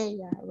 es de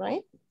ella,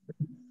 right?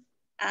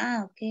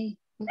 Ah, ok.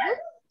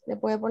 Le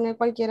puede poner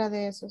cualquiera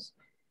de esos.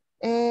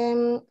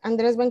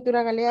 Andrés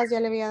Ventura Galeas ya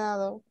le había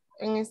dado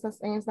en esta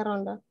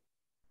ronda.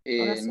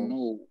 Ahora sí.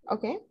 No.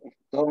 Ok.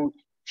 Don't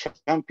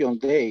champion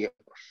day.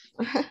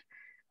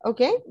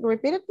 Okay,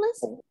 repeat it,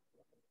 please.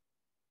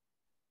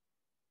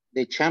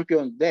 The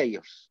champion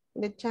days.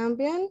 The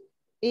champion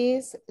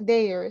is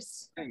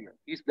theirs.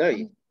 Is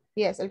day.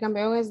 Yes, el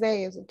campeón es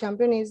theirs. The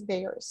champion is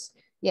theirs.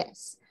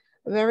 Yes,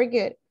 very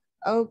good.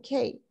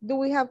 Okay, do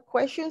we have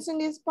questions in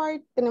this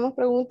part? Tenemos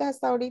preguntas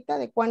hasta ahorita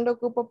de cuándo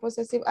ocupo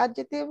possessive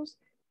adjectives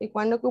y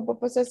cuándo ocupo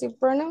possessive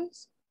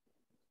pronouns.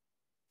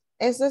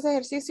 Estos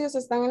ejercicios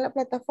están en la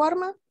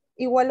plataforma.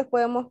 Igual los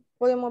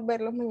podemos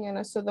verlos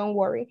mañana, so don't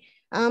worry.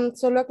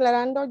 Solo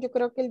aclarando, yo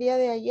creo que el día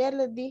de ayer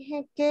les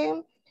dije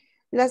que,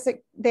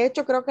 de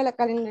hecho creo que la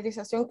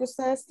calendarización que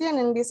ustedes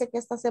tienen dice que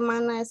esta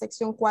semana es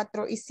sección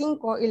 4 y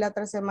 5 y la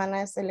otra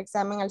semana es el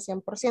examen al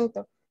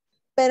 100%,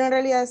 pero en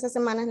realidad esta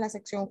semana es la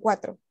sección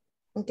 4.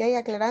 Ok,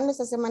 aclarando,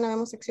 esta semana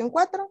vemos sección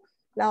 4,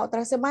 la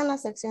otra semana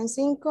sección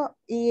 5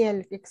 y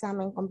el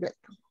examen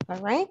completo.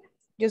 All right,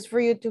 just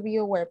for you to be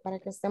aware, para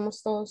que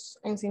estemos todos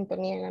en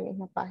sintonía en la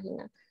misma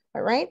página.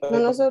 All right, no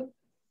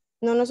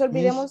nos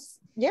olvidemos.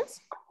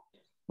 Yes.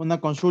 Una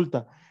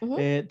consulta.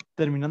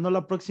 Terminando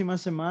la próxima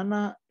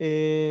semana,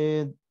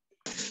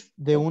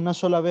 de una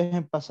sola vez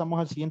pasamos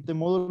al siguiente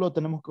módulo,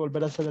 tenemos que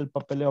volver a hacer el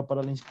papeleo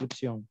para la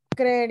inscripción.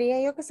 Creería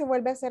yo que se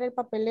vuelve a hacer el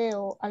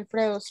papeleo,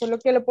 Alfredo, solo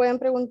que lo pueden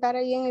preguntar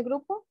ahí en el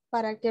grupo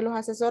para que los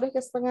asesores que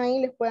están ahí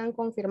les puedan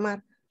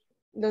confirmar,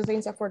 los de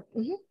INSAFORP.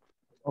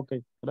 Ok,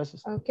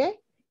 gracias. Ok,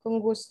 con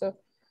gusto.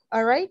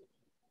 All right,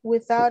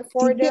 without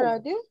further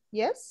ado,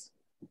 yes?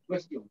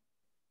 Question.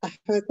 I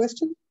have a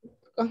question.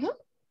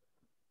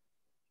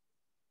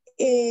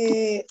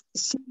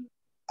 Si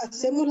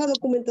hacemos la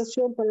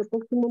documentación para el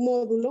próximo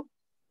módulo,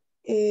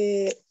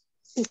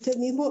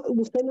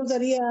 usted nos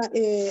daría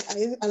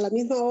a la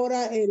misma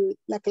hora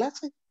la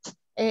clase.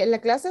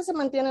 La clase se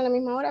mantiene a la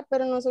misma hora,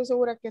 pero no soy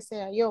segura que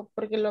sea yo,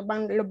 porque los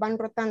van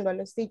rotando a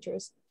los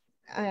teachers.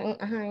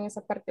 En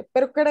esa parte.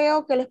 Pero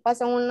creo que les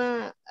pasan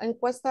una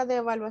encuesta de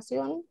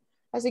evaluación,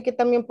 así que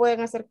también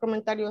pueden hacer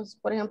comentarios,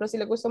 por ejemplo, si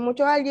les gustó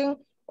mucho a alguien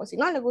o si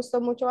no les gustó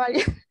mucho a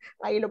alguien,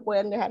 ahí lo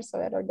pueden dejar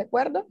saber, ¿de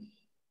acuerdo?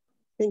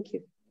 Thank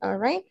you. All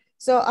right.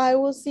 So I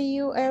will see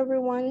you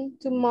everyone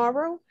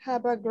tomorrow.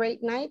 Have a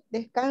great night.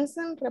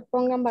 Descansen,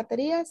 repongan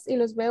baterías y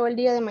los veo el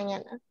día de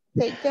mañana.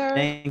 Take care.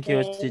 Thank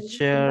you,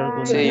 teacher.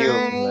 Good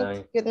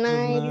night. Good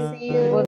night. See you.